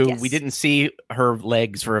 Who we didn't see her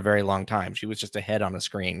legs for a very long time. She was just a head on a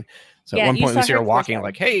screen. So at one point we see her walking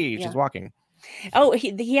like, hey, she's walking. Oh,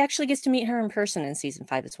 he actually gets to meet her in person in season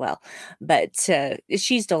 5 as well. But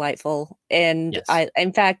she's delightful. And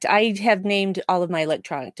in fact, I have named all of my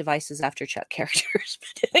electronic devices after Chuck characters.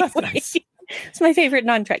 But anyway, nice. It's my favorite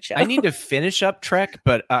non-Trek show. I need to finish up Trek,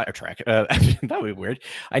 but that would be weird.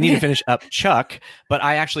 I need to finish up Chuck, but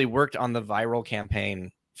I actually worked on the viral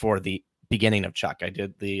campaign for the beginning of Chuck. I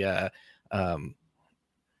did the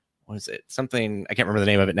what is it? Something I can't remember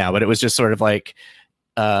the name of it now, but it was just sort of like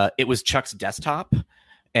it was Chuck's desktop,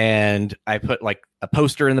 and I put like a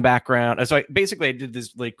poster in the background. So I did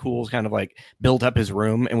this like cool kind of like build up his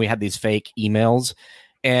room, and we had these fake emails.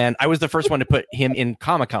 And I was the first one to put him in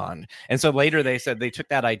Comic-Con. And so later they said they took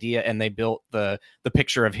that idea and they built the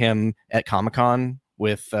picture of him at Comic-Con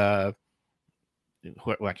with I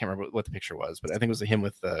can't remember what the picture was, but I think it was him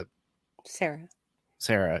with Sarah.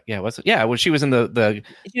 Yeah, was it? Yeah, well, she was in the Leia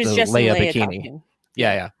bikini. Talking.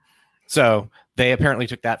 Yeah. So they apparently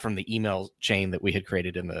took that from the email chain that we had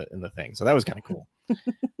created in the thing. So that was kind of cool.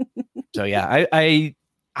 So yeah,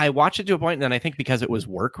 I watched it to a point, and then I think because it was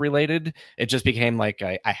work related, it just became like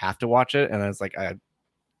I have to watch it, and I was like I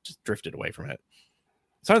just drifted away from it.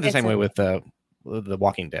 Sort of the same way with the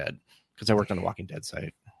Walking Dead, because I worked on the Walking Dead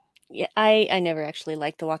site. Yeah, I never actually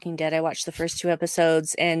liked The Walking Dead. I watched the first 2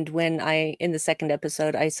 episodes, and when in the second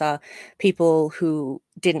episode, I saw people who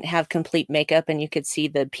didn't have complete makeup, and you could see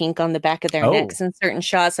the pink on the back of their necks in certain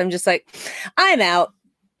shots. I'm just like, I'm out.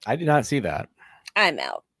 I did not see that. I'm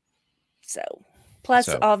out. So. Plus,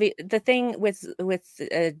 the thing with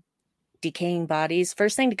decaying bodies,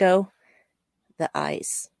 first thing to go, the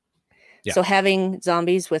eyes. Yeah. So having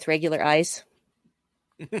zombies with regular eyes,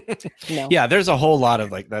 no. Yeah, there's a whole lot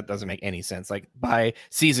of like that doesn't make any sense. Like by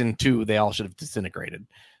season 2, they all should have disintegrated.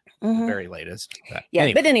 The very latest.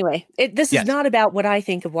 But anyway, this is not about what I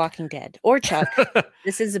think of Walking Dead or Chuck.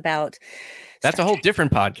 This is about. That's a whole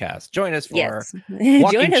different podcast. Join us for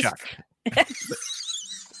Walking Chuck.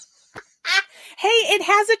 Hey, it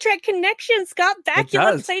has a Trek connection. Scott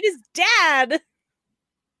Bakula played his dad.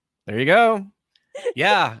 There you go.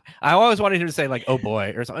 Yeah. I always wanted him to say like, oh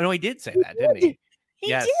boy, or something. No, he did say that, didn't he? He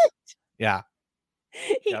did. Yeah.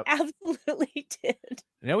 He absolutely did.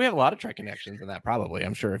 We have a lot of Trek connections in that, probably.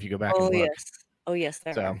 I'm sure if you go back and look. Yes. Oh, yes.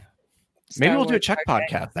 There are. Maybe we'll do a Chuck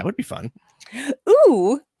podcast. That would be fun.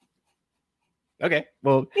 Ooh. Okay.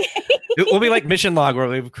 Well, it will be like Mission Log, where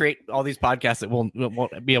we create all these podcasts that we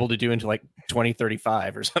won't be able to do until like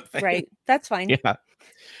 2035 or something. Right. That's fine. Yeah.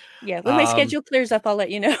 Yeah. When my schedule clears up, I'll let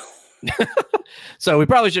you know. So we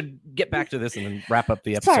probably should get back to this and then wrap up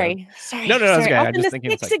the episode. Sorry. No, it's okay. I'm just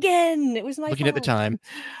thinking it's again. It was my looking fault. at the time.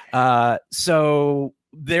 So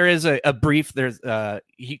there is a brief.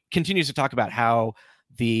 He continues to talk about how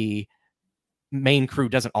the main crew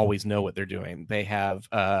doesn't always know what they're doing. They have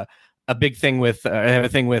a big thing with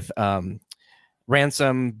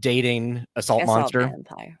Ransom dating Assault Monster.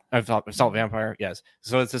 Assault Vampire, yes.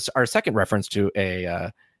 So it's our second reference to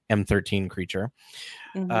a M13 creature.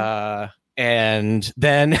 Mm-hmm. And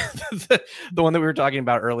then the one that we were talking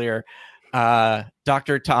about earlier,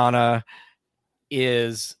 Dr. T'Ana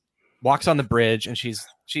walks on the bridge, and she's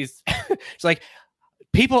like,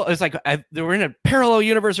 people, it's like we're in a parallel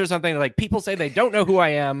universe or something. Like, people say they don't know who I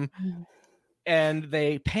am, and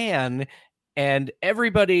they pan, and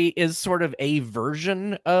everybody is sort of a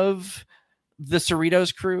version of the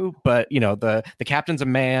Cerritos crew, but the captain's a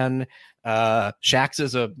man. Shax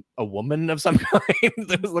is a woman of some kind.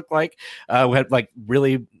 That looked like we had like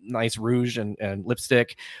really nice rouge and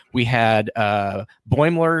lipstick. We had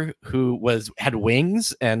Boimler, who had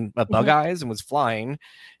wings and bug eyes and was flying,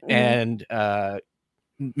 and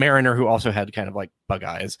Mariner, who also had kind of like bug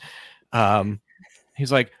eyes.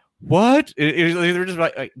 He's like, what? They're just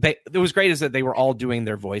like it was great is that they were all doing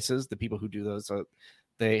their voices, the people who do those. So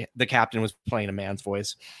the captain was playing a man's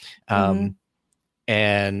voice, and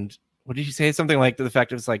what did you say? Something like to the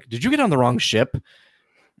fact it's like, did you get on the wrong ship?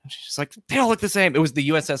 And she's like, they all look the same. It was the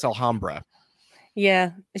USS Alhambra.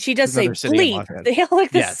 Yeah, she does say Another city in bleep. Los Angeles. They all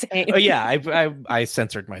look the Yes. same. Oh yeah, I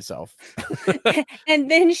censored myself.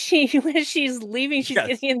 And then when she's leaving, she's Yes.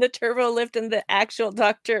 getting in the turbo lift, and the actual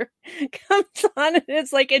doctor comes on, and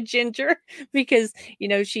it's like a ginger because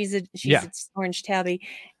she's a orange tabby,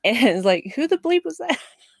 and it's like, who the bleep was that?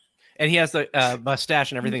 And he has the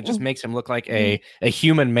mustache and everything. Just makes him look like a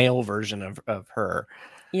human male version of her.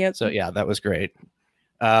 Yep. So yeah, that was great.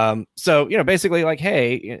 So basically like,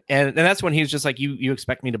 hey, and that's when he's just like, you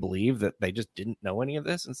expect me to believe that they just didn't know any of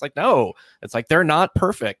this? And it's like, no, it's like they're not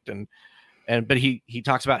perfect. But he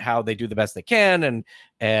talks about how they do the best they can,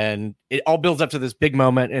 and it all builds up to this big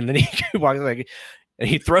moment, and then he walks like, and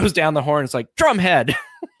he throws down the horn. It's like drumhead,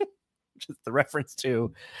 which is the reference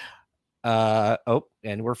to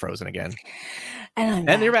and we're frozen again. And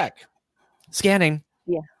they're back. Scanning.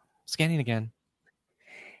 Yeah. Scanning again.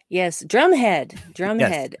 Yes, Drumhead.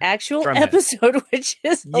 Yes. Actual Drumhead. Episode, which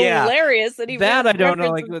is hilarious. That I don't know.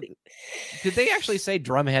 Like, did they actually say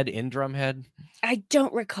Drumhead in Drumhead? I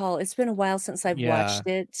don't recall. It's been a while since I've watched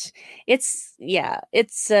it. It's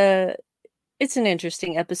an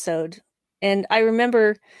interesting episode. And I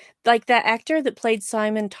remember, like, that actor that played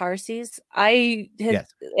Simon Tarses,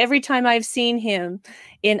 every time I've seen him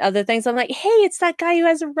in other things, I'm like, hey, it's that guy who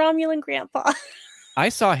has a Romulan grandpa. I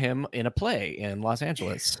saw him in a play in Los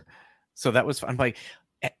Angeles. So that was fun. Like,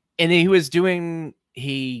 and he was doing,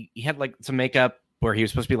 he had like some makeup where he was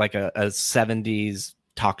supposed to be like a 70s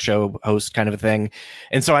talk show host kind of a thing.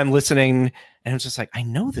 And so I'm listening, and it's just like, I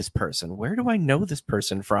know this person. Where do I know this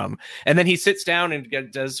person from? And then he sits down and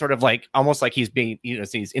does sort of like, almost like he's being,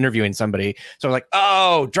 he's interviewing somebody. So I'm like,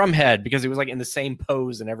 oh, Drumhead, because he was like in the same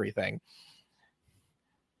pose and everything.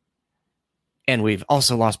 And we've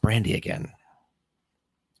also lost Brandy again.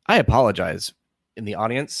 I apologize in the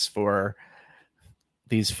audience for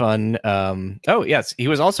these fun. Oh, yes. He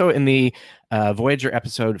was also in the Voyager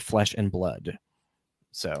episode Flesh and Blood.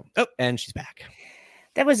 So, and she's back.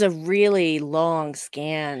 That was a really long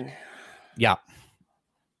scan. Yeah.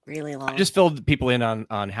 Really long. I just filled people in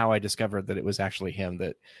on how I discovered that it was actually him,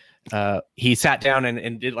 that he sat down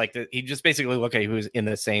and did like he just basically looked at who was in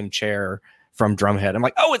the same chair from Drumhead. I'm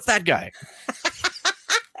like, oh, it's that guy.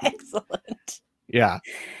 Excellent. Yeah.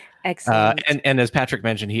 Excellent. And as Patrick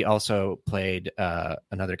mentioned, he also played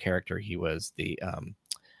another character. He was the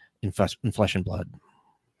in Flesh and Blood.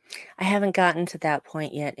 I haven't gotten to that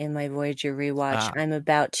point yet in my Voyager rewatch. I'm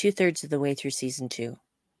about 2/3 of the way through season 2.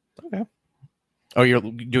 Okay. Oh, you're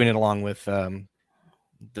doing it along with the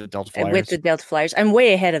Delta Flyers? With the Delta Flyers. I'm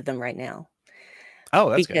way ahead of them right now. Oh,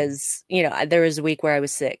 that's because good. There was a week where I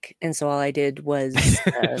was sick, and so all I did was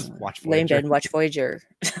lay in bed and watch Voyager.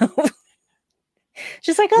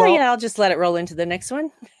 Just like, I'll just let it roll into the next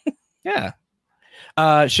one. Yeah.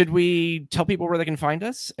 Should we tell people where they can find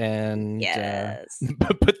us and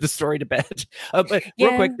put the story to bed? But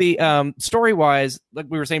real quick, the story-wise, like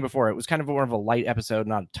we were saying before, it was kind of more of a light episode,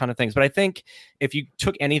 not a ton of things. But I think if you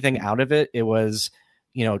took anything out of it, it was,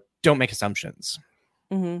 don't make assumptions.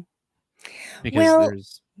 Mm-hmm.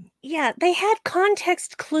 Because they had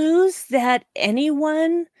context clues that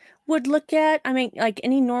anyone would look at. I mean, like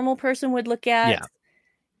any normal person would look at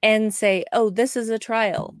and say, oh, this is a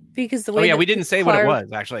trial. Because the way we didn't say what it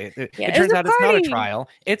was, actually. It turns out it's not a trial.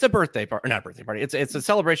 It's a birthday party. Not a birthday party. It's a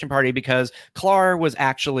celebration party because Klar was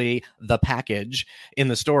actually the package in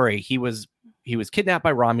the story. He was kidnapped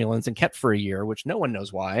by Romulans and kept for a year, which no one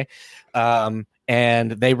knows why.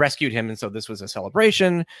 And they rescued him, and so this was a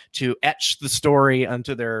celebration to etch the story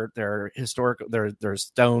onto their historic their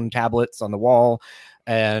stone tablets on the wall,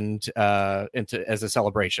 and as a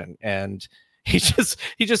celebration. And he just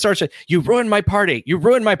starts to, you ruined my party, you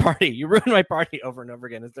ruined my party, you ruined my party, over and over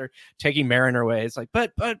again as they're taking Mariner away. It's like,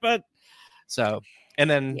 but so, and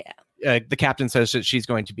then the captain says that she's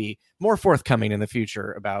going to be more forthcoming in the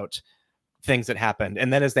future about things that happened,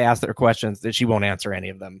 and then as they ask their questions, that she won't answer any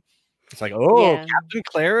of them. It's like, Captain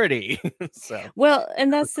Clarity. So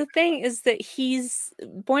and that's the thing, is that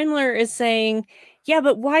Boimler is saying,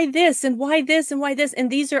 but why this and why this and why this,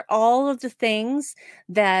 and these are all of the things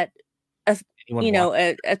that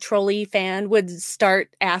a trolley fan would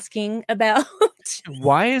start asking about.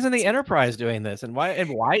 Why isn't the Enterprise doing this? And why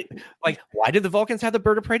did the Vulcans have the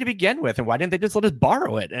bird of prey to begin with? And why didn't they just let us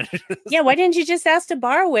borrow it? Why didn't you just ask to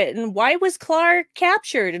borrow it? And why was Klar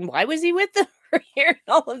captured? And why was he with them here? And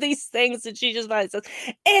all of these things. And she just says,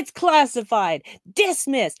 it's classified,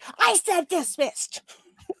 dismissed. I said dismissed.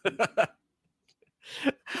 I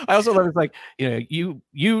also love it's like,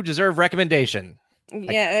 you deserve recommendation.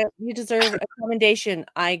 You deserve a commendation,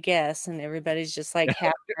 I guess. And everybody's just like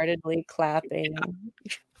half-heartedly clapping.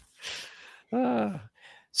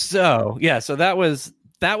 So that was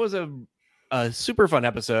a super fun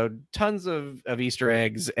episode. Tons of Easter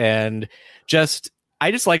eggs, and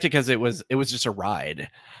I just liked it because it was just a ride.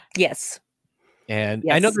 Yes. And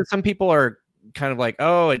I know that some people are kind of like,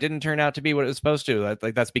 oh, it didn't turn out to be what it was supposed to.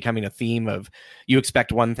 Like that's becoming a theme of you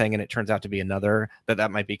expect one thing and it turns out to be another.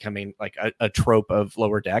 That might be becoming like a trope of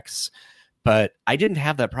Lower Decks. But I didn't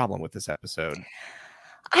have that problem with this episode.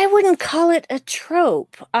 I wouldn't call it a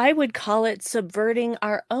trope. I would call it subverting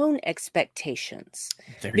our own expectations.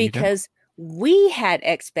 Because we had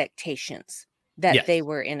expectations that they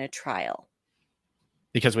were in a trial.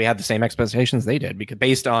 Because we had the same expectations they did. Because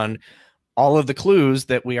based on all of the clues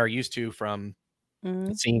that we are used to from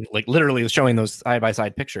seeing, like literally showing those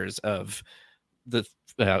side-by-side pictures of the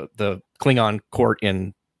Klingon court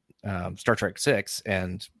in Star Trek VI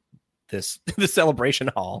and the celebration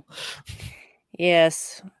hall.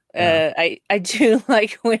 Yes. I do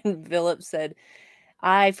like when Philip said,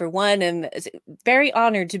 I, for one, am very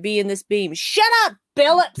honored to be in this beam. Shut up,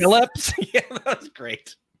 Phillips! Yeah, that was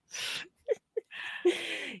great.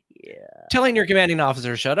 Yeah. Telling your commanding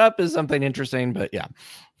officer shut up is something interesting, but yeah.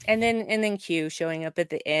 And then Q showing up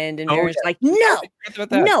at the end, and Aaron's like,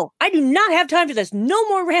 no, I do not have time for this. No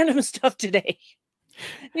more random stuff today.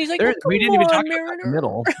 And he's like, we didn't even talk about the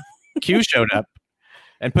middle. Q showed up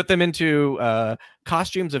and put them into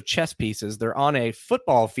costumes of chess pieces. They're on a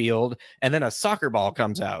football field, and then a soccer ball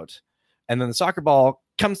comes out. And then the soccer ball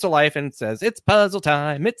comes to life and says, it's puzzle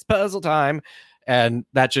time, it's puzzle time. And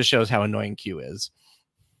that just shows how annoying Q is.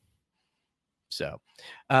 So,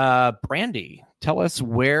 Brandy, tell us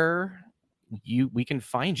where we can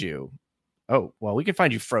find you. Oh, well, we can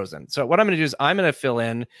find you frozen. So what I'm going to do is I'm going to fill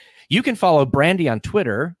in. You can follow Brandy on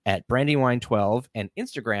Twitter at Brandywine12 and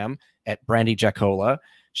Instagram at Brandy Jacola.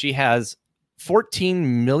 She has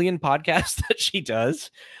 14 million podcasts that she does,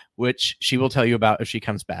 which she will tell you about if she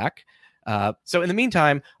comes back. So in the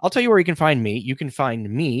meantime, I'll tell you where you can find me. You can find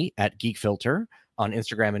me at Geek Filter on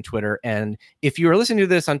Instagram and Twitter. And if you are listening to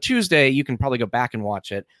this on Tuesday, you can probably go back and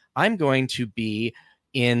watch it. I'm going to be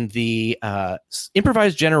in the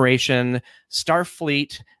Improvised Generation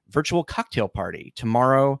Starfleet virtual cocktail party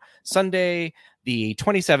tomorrow, Sunday, the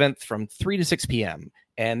 27th from 3 to 6 p.m.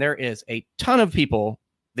 And there is a ton of people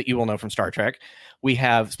that you will know from Star Trek. We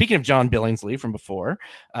have, speaking of John Billingsley from before,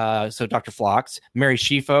 so Dr. Phlox, Mary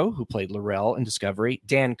Shifo, who played L'Rell in Discovery,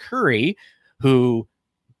 Dan Curry, who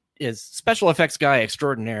is special effects guy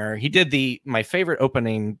extraordinaire. He did my favorite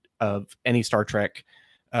opening of any Star Trek,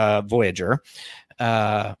 Voyager.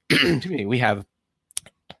 We have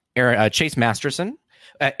Chase Masterson,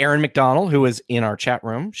 Erin McDonald, who is in our chat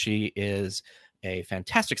room. She is a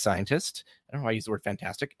fantastic scientist. I don't know why I use the word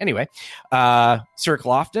fantastic. Anyway, Cirque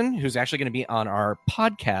Lofton, who's actually going to be on our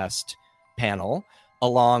podcast panel,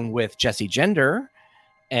 along with Jesse Gender.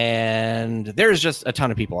 And there's just a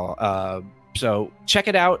ton of people. So check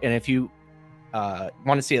it out. And if you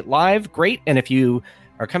want to see it live, great. And if you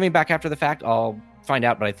are coming back after the fact, I'll find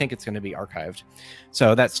out, but I think it's going to be archived.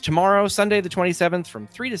 So that's tomorrow, Sunday, the 27th from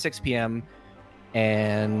 3 to 6 p.m.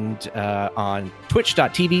 and on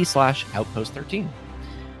twitch.tv/outpost13.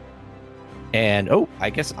 And I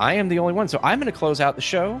guess I am the only one. So I'm going to close out the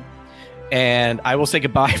show and I will say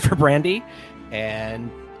goodbye for Brandy,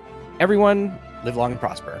 and everyone live long and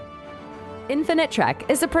prosper. Infinite Trek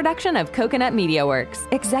is a production of Coconut Media Works.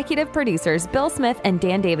 Executive producers Bill Smith and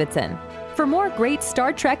Dan Davidson. For more great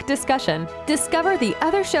Star Trek discussion, discover the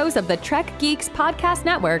other shows of the Trek Geeks Podcast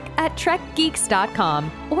Network at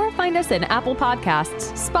trekgeeks.com or find us in Apple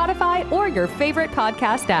Podcasts, Spotify, or your favorite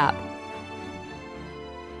podcast app.